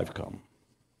closest I've come.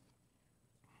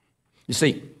 You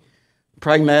see,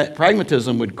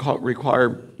 pragmatism would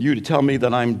require you to tell me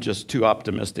that I'm just too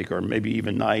optimistic or maybe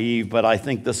even naive, but I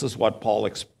think this is what Paul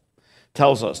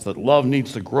tells us, that love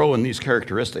needs to grow in these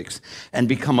characteristics and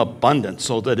become abundant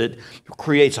so that it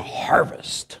creates a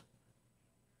harvest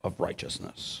of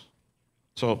righteousness.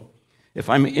 So if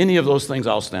I'm any of those things,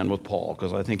 I'll stand with Paul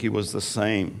because I think he was the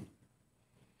same.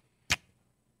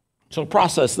 So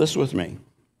process this with me.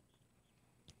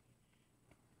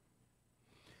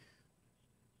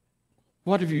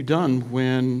 What have you done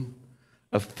when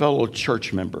a fellow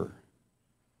church member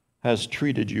has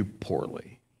treated you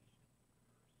poorly,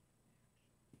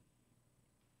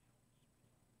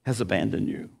 has abandoned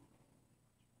you?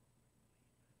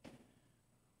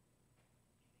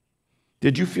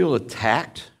 Did you feel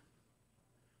attacked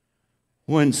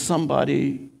when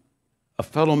somebody, a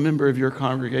fellow member of your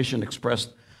congregation,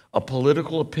 expressed a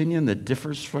political opinion that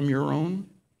differs from your own?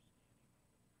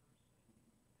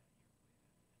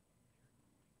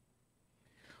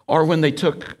 Or when they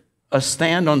took a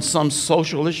stand on some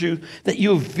social issue that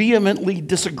you vehemently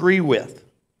disagree with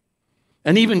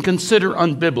and even consider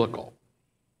unbiblical?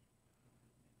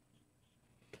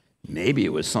 Maybe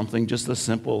it was something just as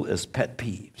simple as pet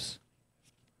peeves.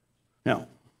 Now,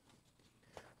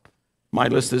 my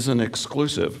list isn't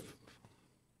exhaustive,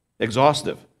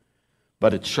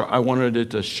 but I wanted it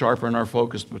to sharpen our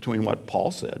focus between what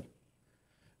Paul said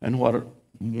and what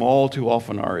all too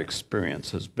often our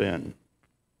experience has been.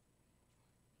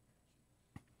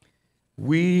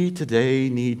 We today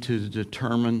need to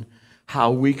determine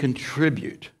how we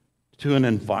contribute to an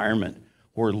environment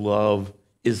where love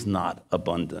is not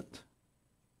abundant.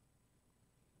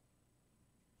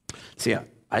 See,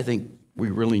 I think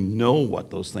we really know what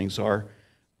those things are.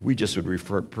 We just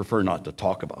would prefer not to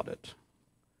talk about it.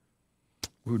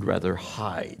 We would rather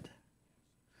hide.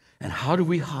 And how do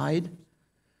we hide?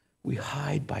 We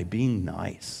hide by being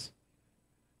nice.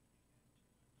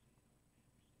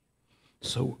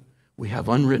 So we have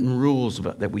unwritten rules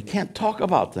about that. We can't talk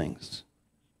about things.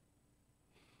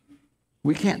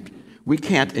 We can't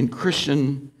in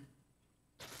Christian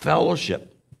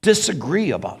fellowship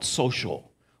disagree about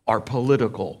social or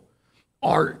political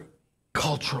or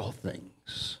cultural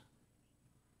things.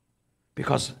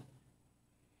 Because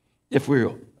if we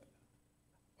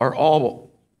are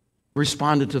all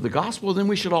responded to the gospel, then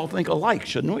we should all think alike,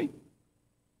 shouldn't we?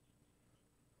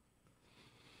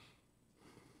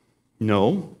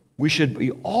 No, we should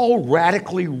be all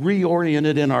radically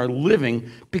reoriented in our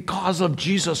living because of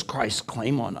Jesus Christ's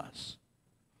claim on us.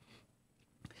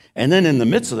 And then in the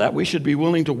midst of that, we should be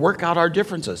willing to work out our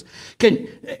differences.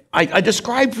 I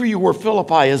described for you where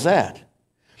Philippi is at.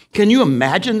 Can you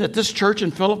imagine that this church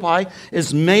in Philippi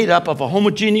is made up of a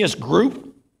homogeneous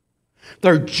group?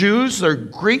 They're Jews, they're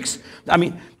Greeks. I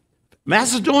mean,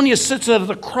 Macedonia sits at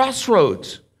the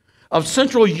crossroads of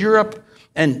Central Europe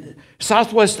and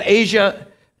Southwest Asia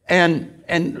and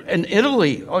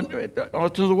Italy to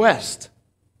the west.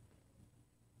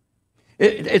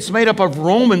 It's made up of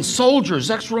Roman soldiers,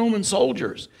 ex-Roman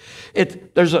soldiers.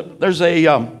 There's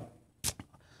a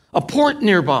port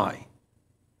nearby.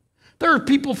 There are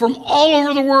people from all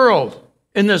over the world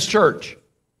in this church.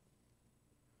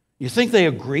 You think they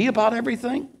agree about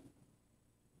everything?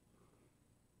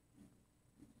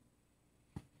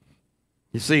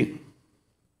 You see,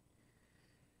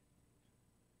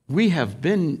 we have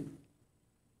been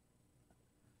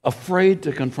afraid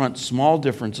to confront small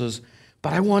differences,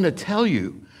 but I want to tell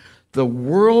you, the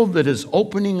world that is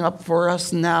opening up for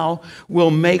us now will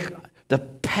make the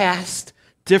past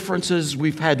differences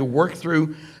we've had to work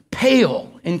through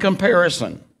pale in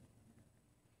comparison.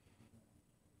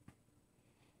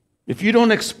 If you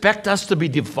don't expect us to be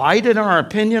divided in our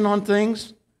opinion on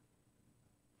things,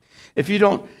 if you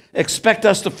don't expect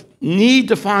us to need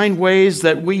to find ways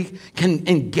that we can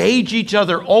engage each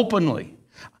other openly,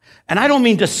 and I don't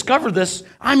mean discover this,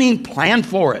 I mean plan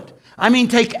for it. I mean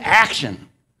take action.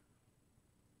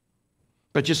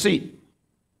 But you see,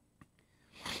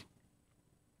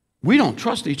 we don't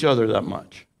trust each other that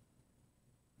much.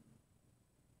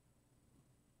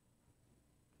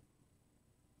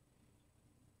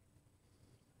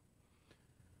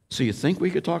 So you think we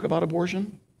could talk about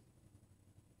abortion?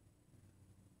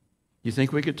 You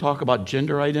think we could talk about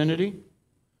gender identity?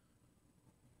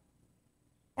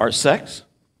 Our sex?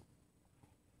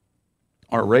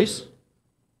 Our race?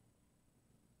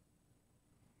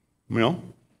 Well,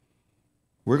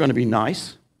 we're going to be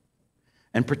nice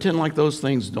and pretend like those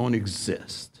things don't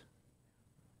exist.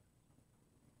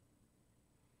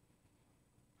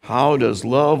 How does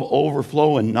love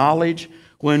overflow in knowledge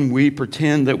when we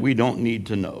pretend that we don't need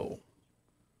to know?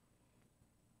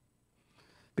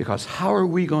 Because how are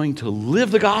we going to live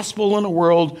the gospel in a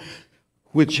world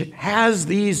which has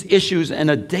these issues in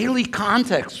a daily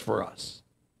context for us?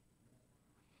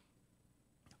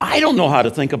 I don't know how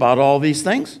to think about all these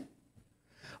things.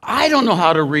 I don't know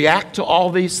how to react to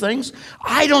all these things.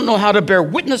 I don't know how to bear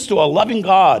witness to a loving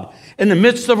God in the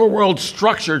midst of a world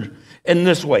structured in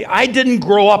this way. I didn't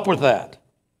grow up with that.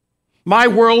 My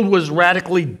world was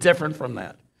radically different from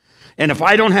that. And if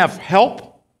I don't have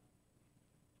help,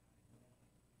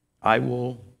 I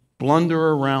will blunder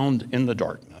around in the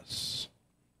darkness.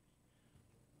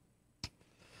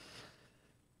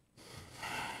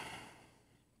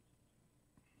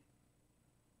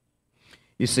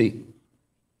 You see,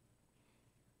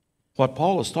 what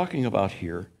Paul is talking about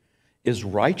here is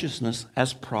righteousness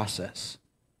as process,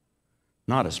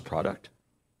 not as product.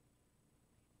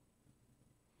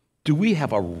 Do we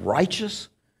have a righteous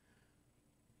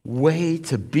way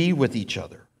to be with each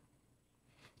other,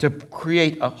 to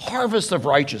create a harvest of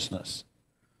righteousness?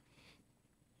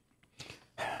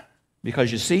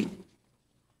 Because you see,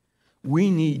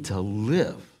 we need to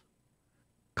live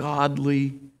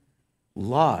godly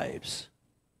lives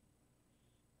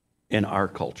in our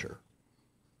culture.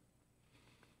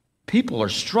 People are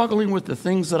struggling with the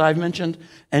things that I've mentioned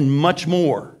and much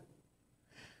more.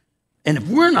 And if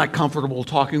we're not comfortable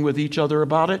talking with each other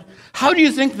about it, how do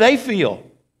you think they feel?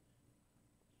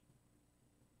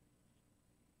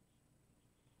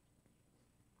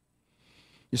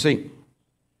 You see,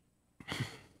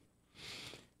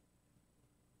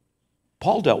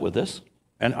 Paul dealt with this,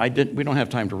 and we don't have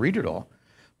time to read it all,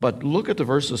 but look at the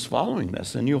verses following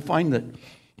this, and you'll find that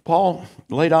Paul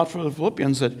laid out for the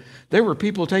Philippians that there were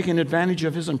people taking advantage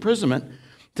of his imprisonment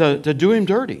to do him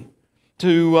dirty,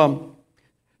 to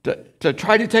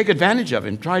try to take advantage of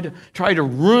him, try to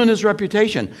ruin his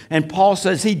reputation. And Paul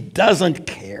says he doesn't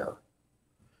care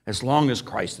as long as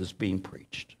Christ is being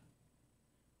preached.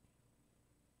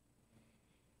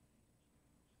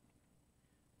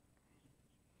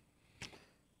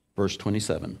 Verse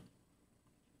 27.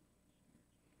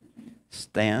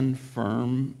 Stand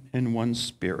firm in one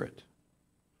spirit,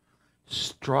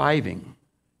 striving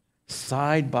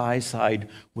side by side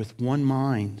with one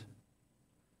mind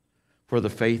for the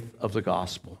faith of the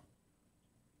gospel.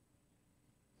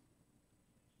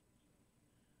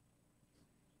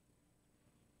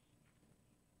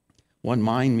 One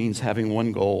mind means having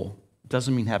one goal. It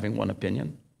doesn't mean having one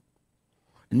opinion.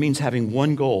 It means having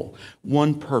one goal,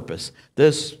 one purpose.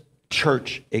 This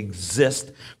church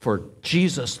exists for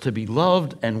Jesus to be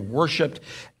loved and worshiped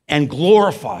and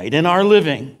glorified in our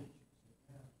living.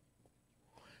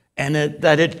 And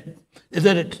that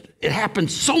it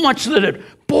happens so much that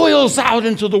it boils out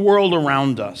into the world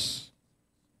around us.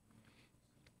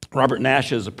 Robert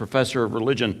Nash is a professor of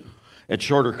religion at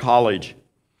Shorter College,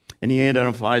 and he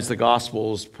identifies the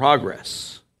gospel as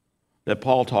progress, that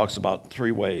Paul talks about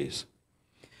 3 ways.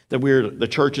 That the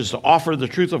church is to offer the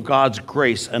truth of God's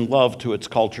grace and love to its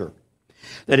culture.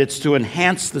 That it's to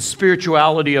enhance the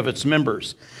spirituality of its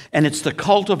members. And it's to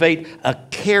cultivate a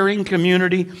caring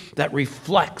community that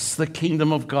reflects the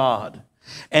kingdom of God.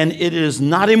 And it is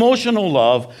not emotional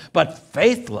love, but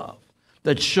faith love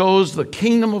that shows the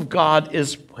kingdom of God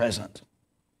is present.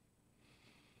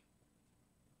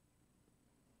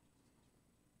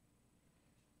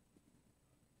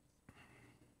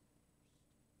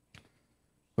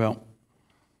 Well,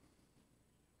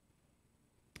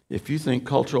 if you think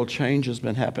cultural change has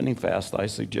been happening fast, I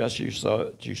suggest you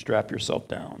strap yourself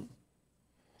down.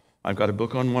 I've got a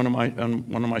book on one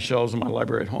of my shelves in my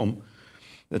library at home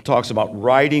that talks about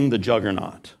riding the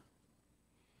juggernaut.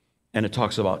 And it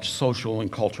talks about social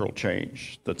and cultural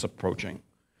change that's approaching.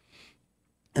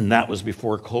 And that was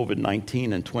before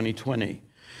COVID-19 in 2020.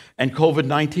 And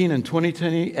COVID-19 in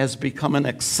 2020 has become an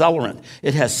accelerant.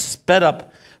 It has sped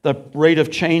up the rate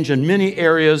of change in many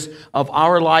areas of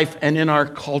our life and in our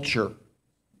culture.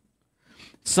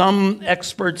 Some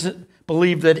experts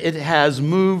believe that it has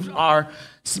moved our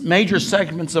major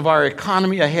segments of our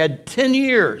economy ahead 10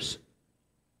 years.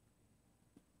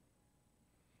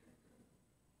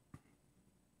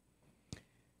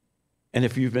 And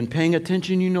if you've been paying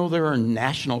attention, you know there are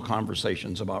national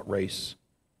conversations about race.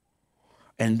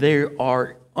 And they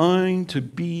are going to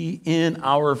be in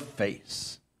our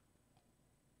face.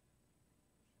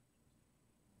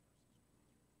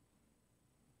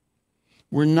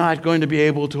 We're not going to be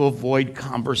able to avoid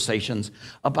conversations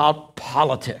about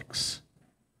politics.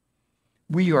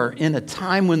 We are in a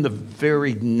time when the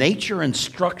very nature and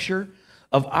structure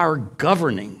of our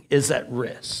governing is at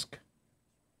risk.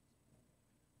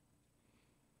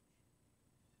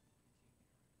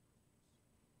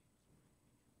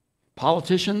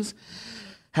 Politicians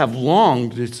have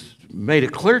long made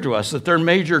it clear to us that their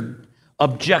major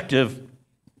objective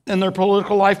in their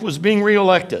political life was being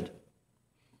reelected.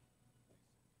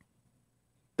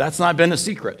 That's not been a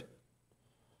secret.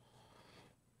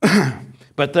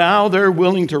 But now they're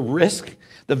willing to risk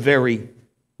the very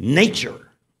nature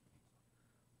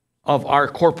of our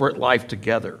corporate life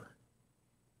together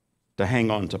to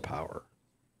hang on to power.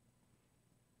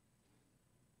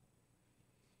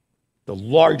 The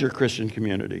larger Christian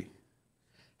community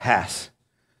has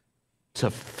to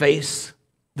face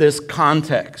this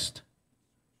context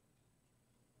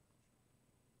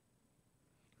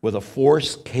with a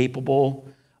force capable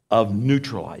of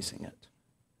neutralizing it.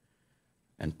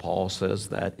 And Paul says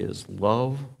that is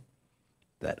love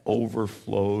that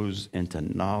overflows into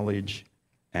knowledge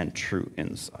and true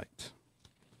insight.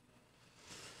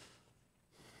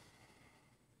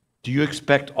 Do you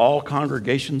expect all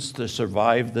congregations to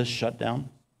survive this shutdown?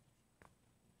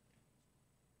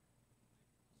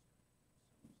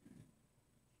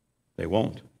 They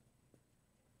won't.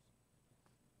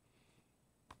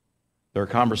 There are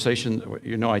conversations,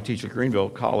 I teach at Greenville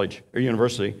College or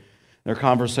University. There are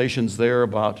conversations there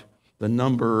about the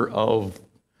number of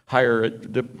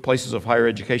places of higher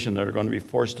education that are going to be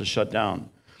forced to shut down.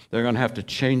 They're going to have to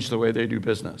change the way they do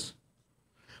business.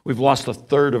 We've lost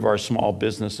 1/3 of our small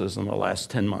businesses in the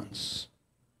last 10 months.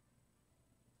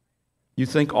 You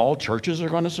think all churches are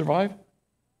going to survive?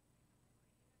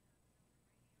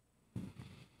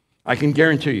 I can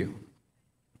guarantee you,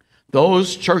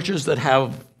 those churches that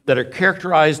are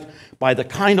characterized by the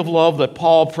kind of love that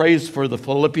Paul prays for the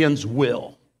Philippians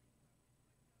will.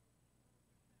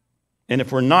 And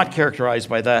if we're not characterized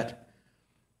by that,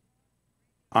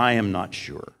 I am not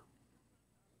sure.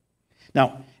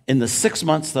 Now, in the 6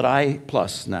 months that I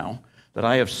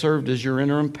have served as your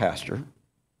interim pastor,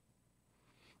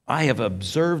 I have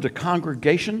observed a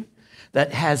congregation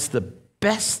that has the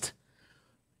best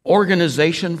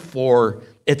organization for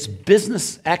its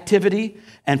business activity,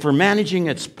 and for managing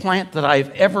its plant that I've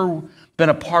ever been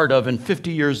a part of in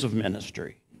 50 years of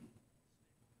ministry.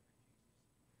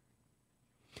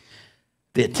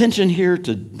 The attention here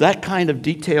to that kind of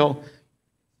detail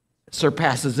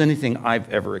surpasses anything I've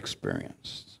ever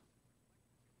experienced.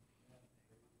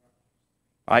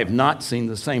 I have not seen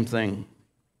the same thing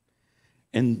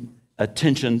in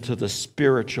attention to the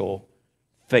spiritual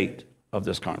fate of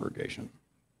this congregation.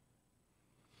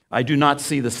 I do not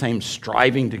see the same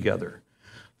striving together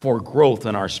for growth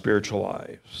in our spiritual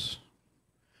lives.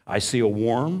 I see a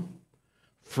warm,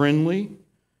 friendly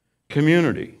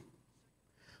community,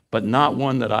 but not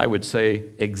one that I would say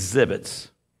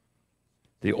exhibits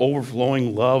the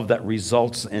overflowing love that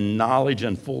results in knowledge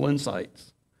and full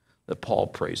insights that Paul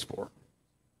prays for.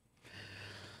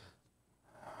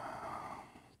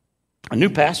 A new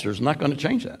pastor is not going to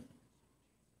change that.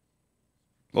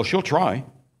 Well, she'll try.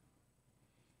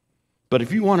 But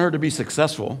if you want her to be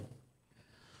successful,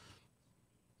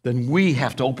 then we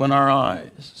have to open our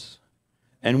eyes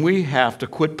and we have to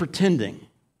quit pretending.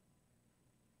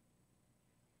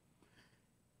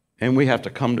 And we have to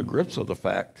come to grips with the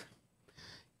fact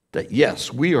that,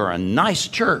 yes, we are a nice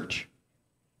church,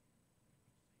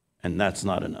 and that's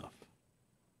not enough.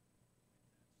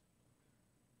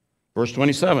 Verse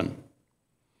 27.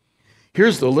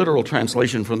 Here's the literal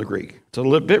translation from the Greek. It's a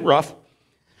little bit rough,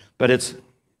 but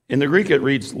in the Greek it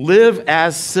reads, "Live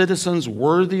as citizens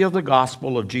worthy of the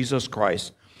gospel of Jesus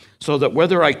Christ, so that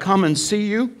whether I come and see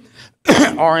you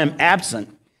or am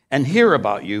absent and hear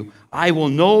about you, I will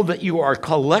know that you are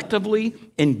collectively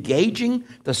engaging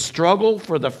the struggle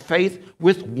for the faith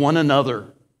with one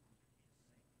another."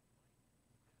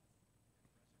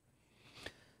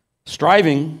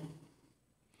 Striving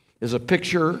is a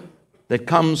picture that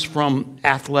comes from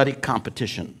athletic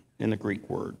competition in the Greek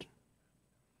word.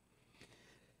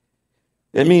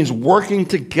 It means working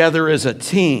together as a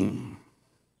team.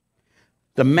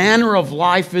 The manner of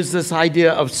life is this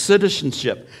idea of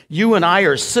citizenship. You and I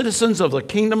are citizens of the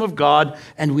kingdom of God,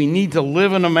 and we need to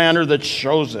live in a manner that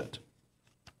shows it.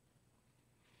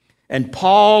 And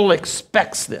Paul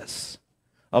expects this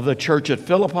of the church at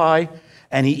Philippi,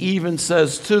 and he even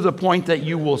says to the point that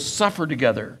you will suffer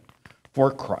together for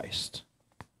Christ.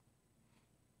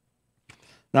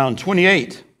 Now in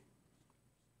 28,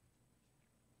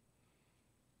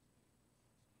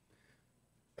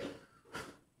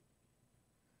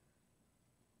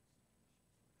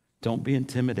 don't be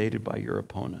intimidated by your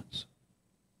opponents.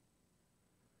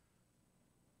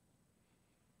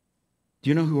 Do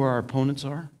you know who our opponents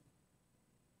are?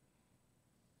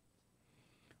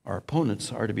 Our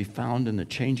opponents are to be found in the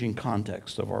changing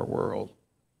context of our world.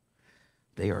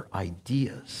 They are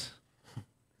ideas.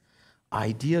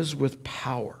 Ideas with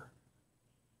power.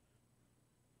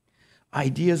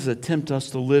 Ideas that tempt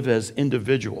us to live as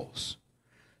individuals,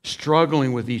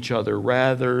 struggling with each other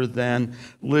rather than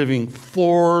living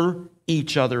for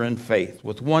each other in faith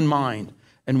with one mind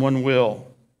and one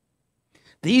will.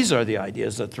 These are the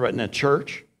ideas that threaten a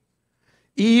church.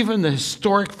 Even the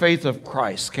historic faith of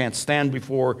Christ can't stand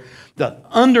before the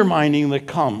undermining that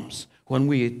comes when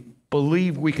we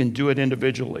believe we can do it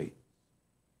individually.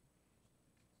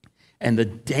 And the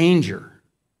dangerous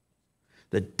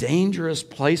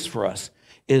place for us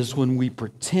is when we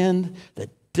pretend that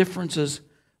differences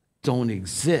don't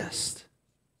exist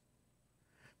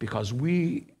because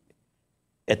we,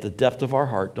 at the depth of our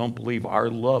heart, don't believe our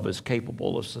love is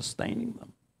capable of sustaining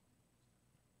them.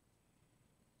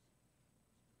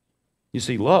 You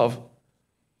see, love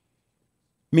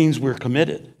means we're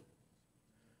committed.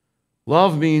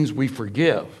 Love means we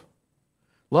forgive.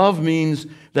 Love means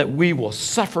that we will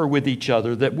suffer with each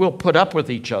other, that we'll put up with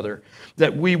each other,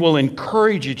 that we will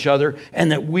encourage each other,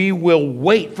 and that we will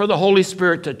wait for the Holy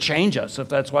Spirit to change us if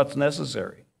that's what's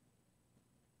necessary.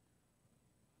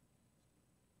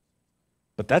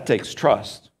 But that takes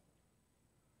trust.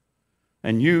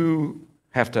 And you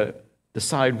have to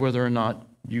decide whether or not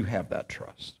you have that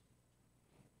trust.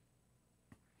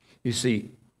 You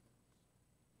see,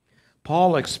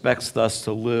 Paul expects us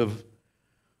to live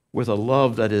with a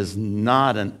love that is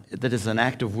an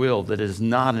act of will, that is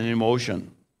not an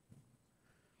emotion.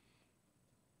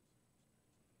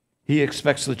 He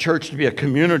expects the church to be a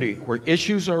community where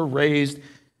issues are raised,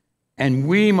 and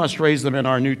we must raise them in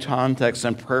our new context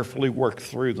and prayerfully work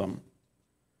through them.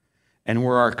 And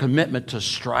where our commitment to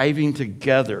striving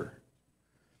together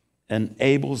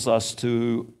enables us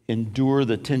to endure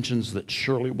the tensions that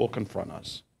surely will confront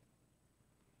us.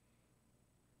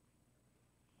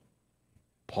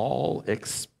 Paul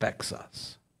expects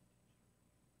us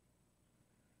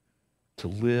to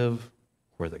live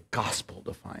where the gospel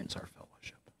defines our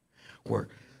fellowship, where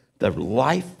the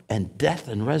life and death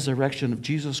and resurrection of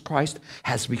Jesus Christ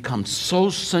has become so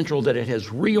central that it has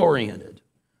reoriented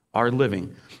our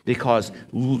living, because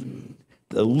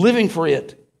the living for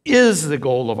it is the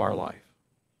goal of our life,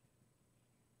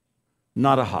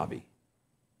 not a hobby.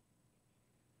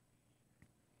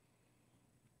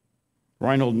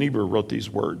 Reinhold Niebuhr wrote these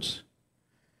words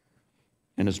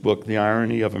in his book, The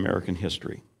Irony of American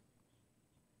History.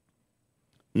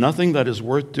 Nothing that is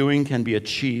worth doing can be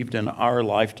achieved in our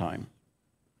lifetime.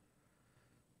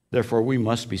 Therefore, we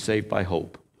must be saved by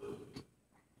hope.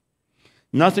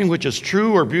 Nothing which is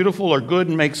true or beautiful or good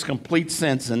makes complete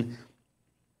sense in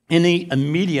any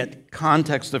immediate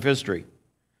context of history.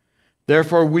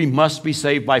 Therefore, we must be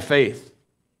saved by faith.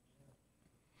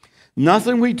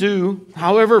 Nothing we do,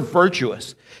 however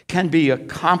virtuous, can be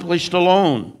accomplished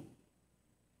alone.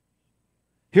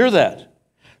 Hear that.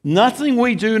 Nothing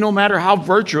we do, no matter how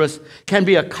virtuous, can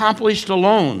be accomplished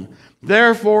alone.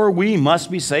 Therefore, we must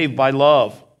be saved by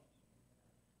love.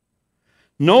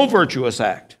 No virtuous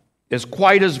act is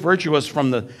quite as virtuous from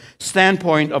the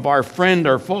standpoint of our friend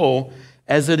or foe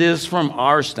as it is from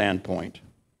our standpoint.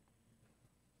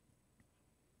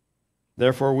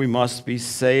 Therefore, we must be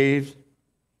saved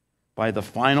by the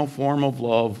final form of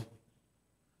love,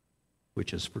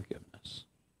 which is forgiveness.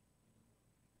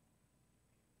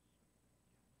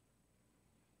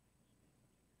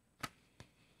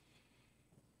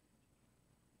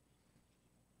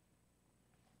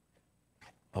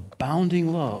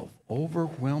 Abounding love,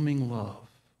 overwhelming love.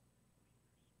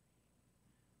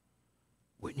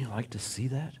 Wouldn't you like to see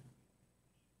that?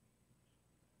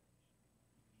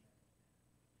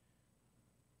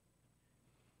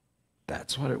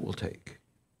 That's what it will take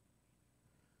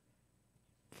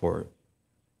for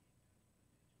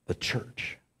the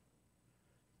church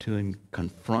to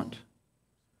confront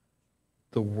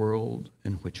the world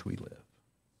in which we live.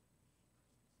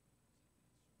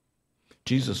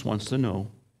 Jesus wants to know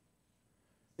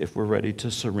if we're ready to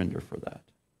surrender for that.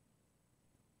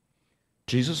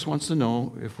 Jesus wants to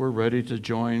know if we're ready to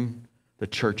join the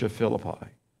Church of Philippi,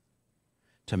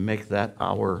 to make that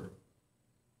our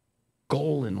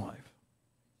goal in life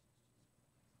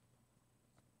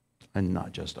and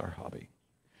not just our hobby.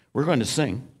 We're going to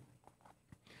sing.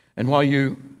 And while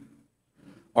you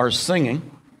are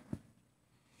singing,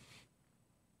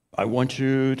 I want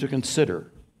you to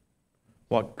consider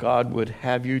what God would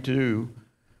have you to do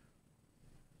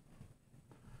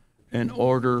in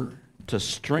order to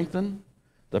strengthen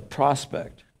the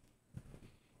prospect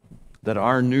that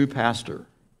our new pastor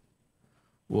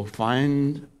will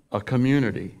find a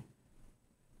community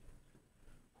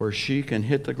where she can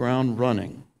hit the ground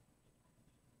running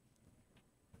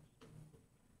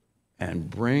and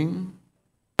bring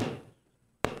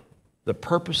the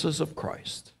purposes of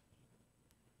Christ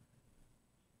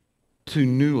to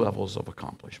new levels of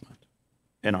accomplishment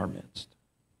in our midst.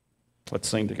 Let's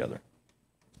sing together.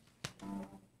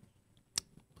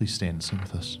 Please stand and sing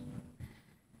with us.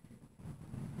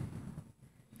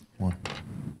 1,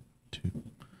 2,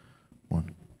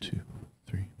 1, 2,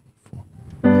 3, 4.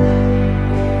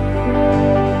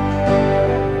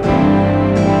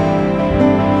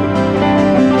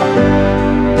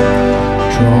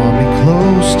 Draw me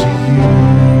close to you.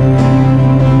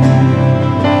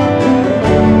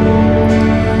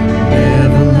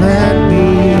 Never let me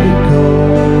go.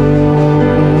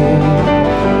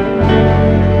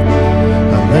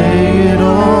 I lay it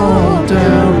all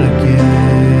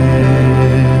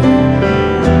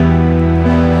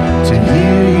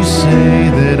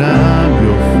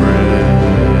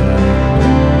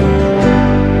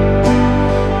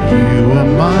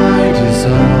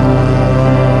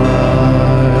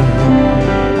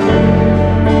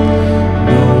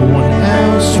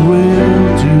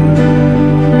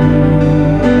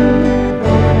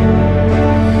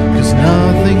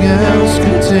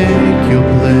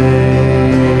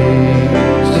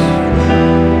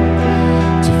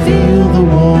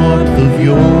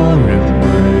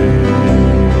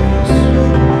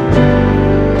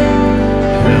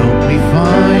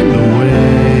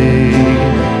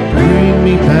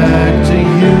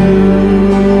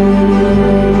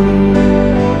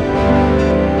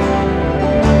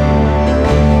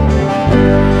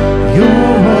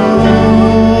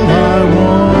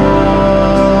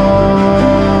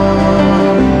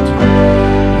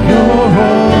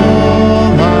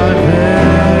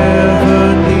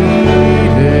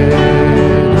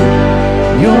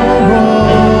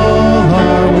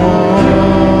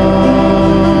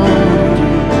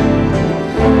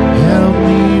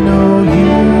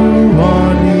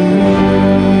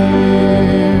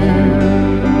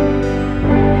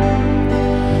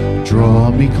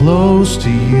close to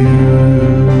you.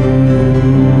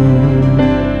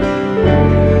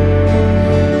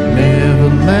 Never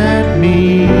let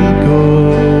me go.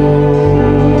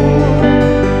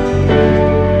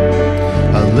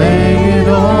 I lay it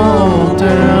all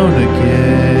down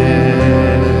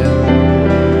again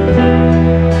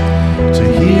to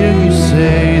hear you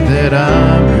say that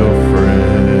I'm your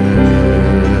friend.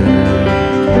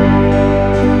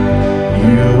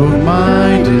 You are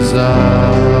my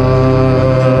desire.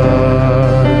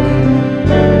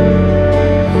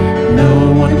 No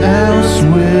one else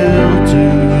will do.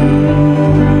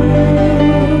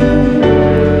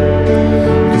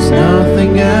 'Cause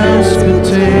nothing else could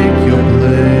take your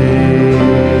place.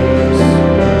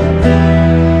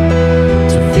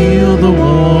 To feel the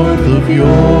warmth of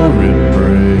your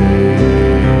embrace.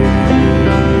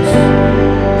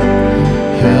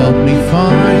 Help me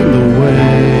find the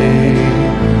way.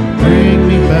 Bring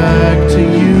me back to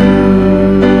you.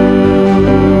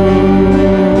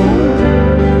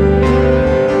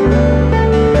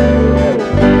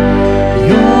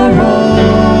 You're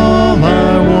all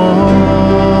I want.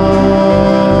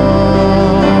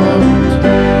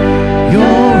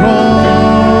 You're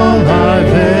all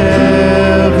I've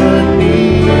ever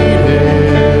needed.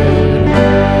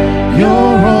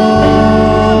 You're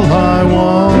all I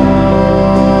want.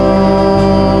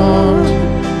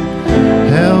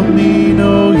 Help me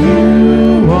know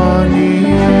you are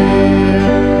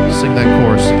near. Sing that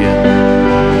chorus again.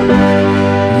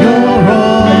 You're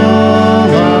all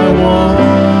I want.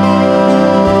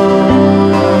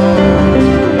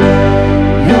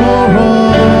 You're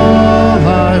all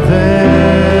I've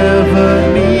ever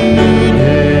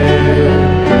needed.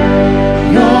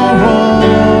 You're all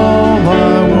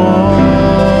I want.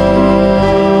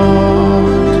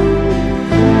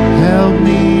 Help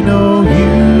me know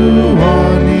you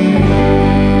are near.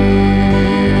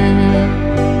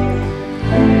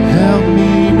 Help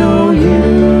me know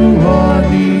you are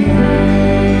near.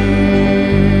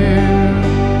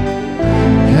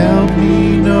 Help me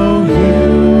know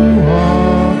you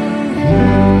are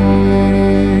here.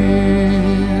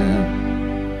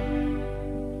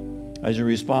 As you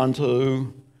respond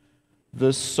to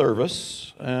this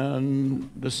service and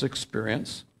this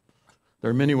experience,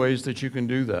 there are many ways that you can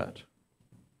do that.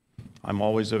 I'm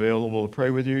always available to pray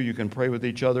with you. You can pray with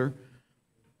each other.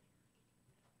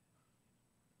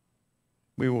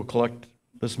 We will collect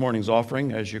this morning's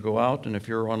offering as you go out, and if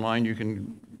you're online, you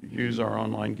can use our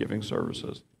online giving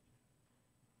services.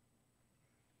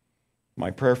 My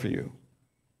prayer for you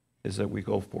is that we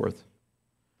go forth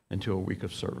into a week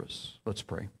of service. Let's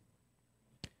pray.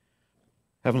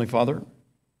 Heavenly Father,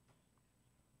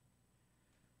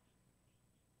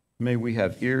 may we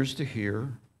have ears to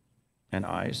hear and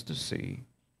eyes to see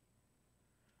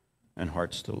and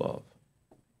hearts to love.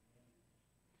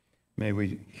 May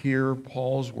we hear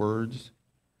Paul's words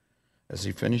as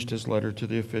he finished his letter to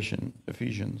the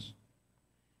Ephesians.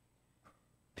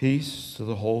 Peace to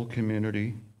the whole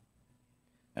community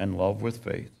and love with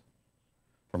faith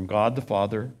from God the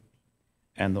Father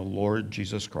and the Lord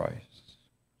Jesus Christ.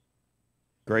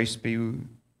 Grace be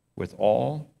with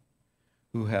all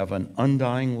who have an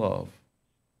undying love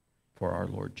for our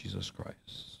Lord Jesus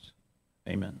Christ.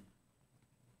 Amen.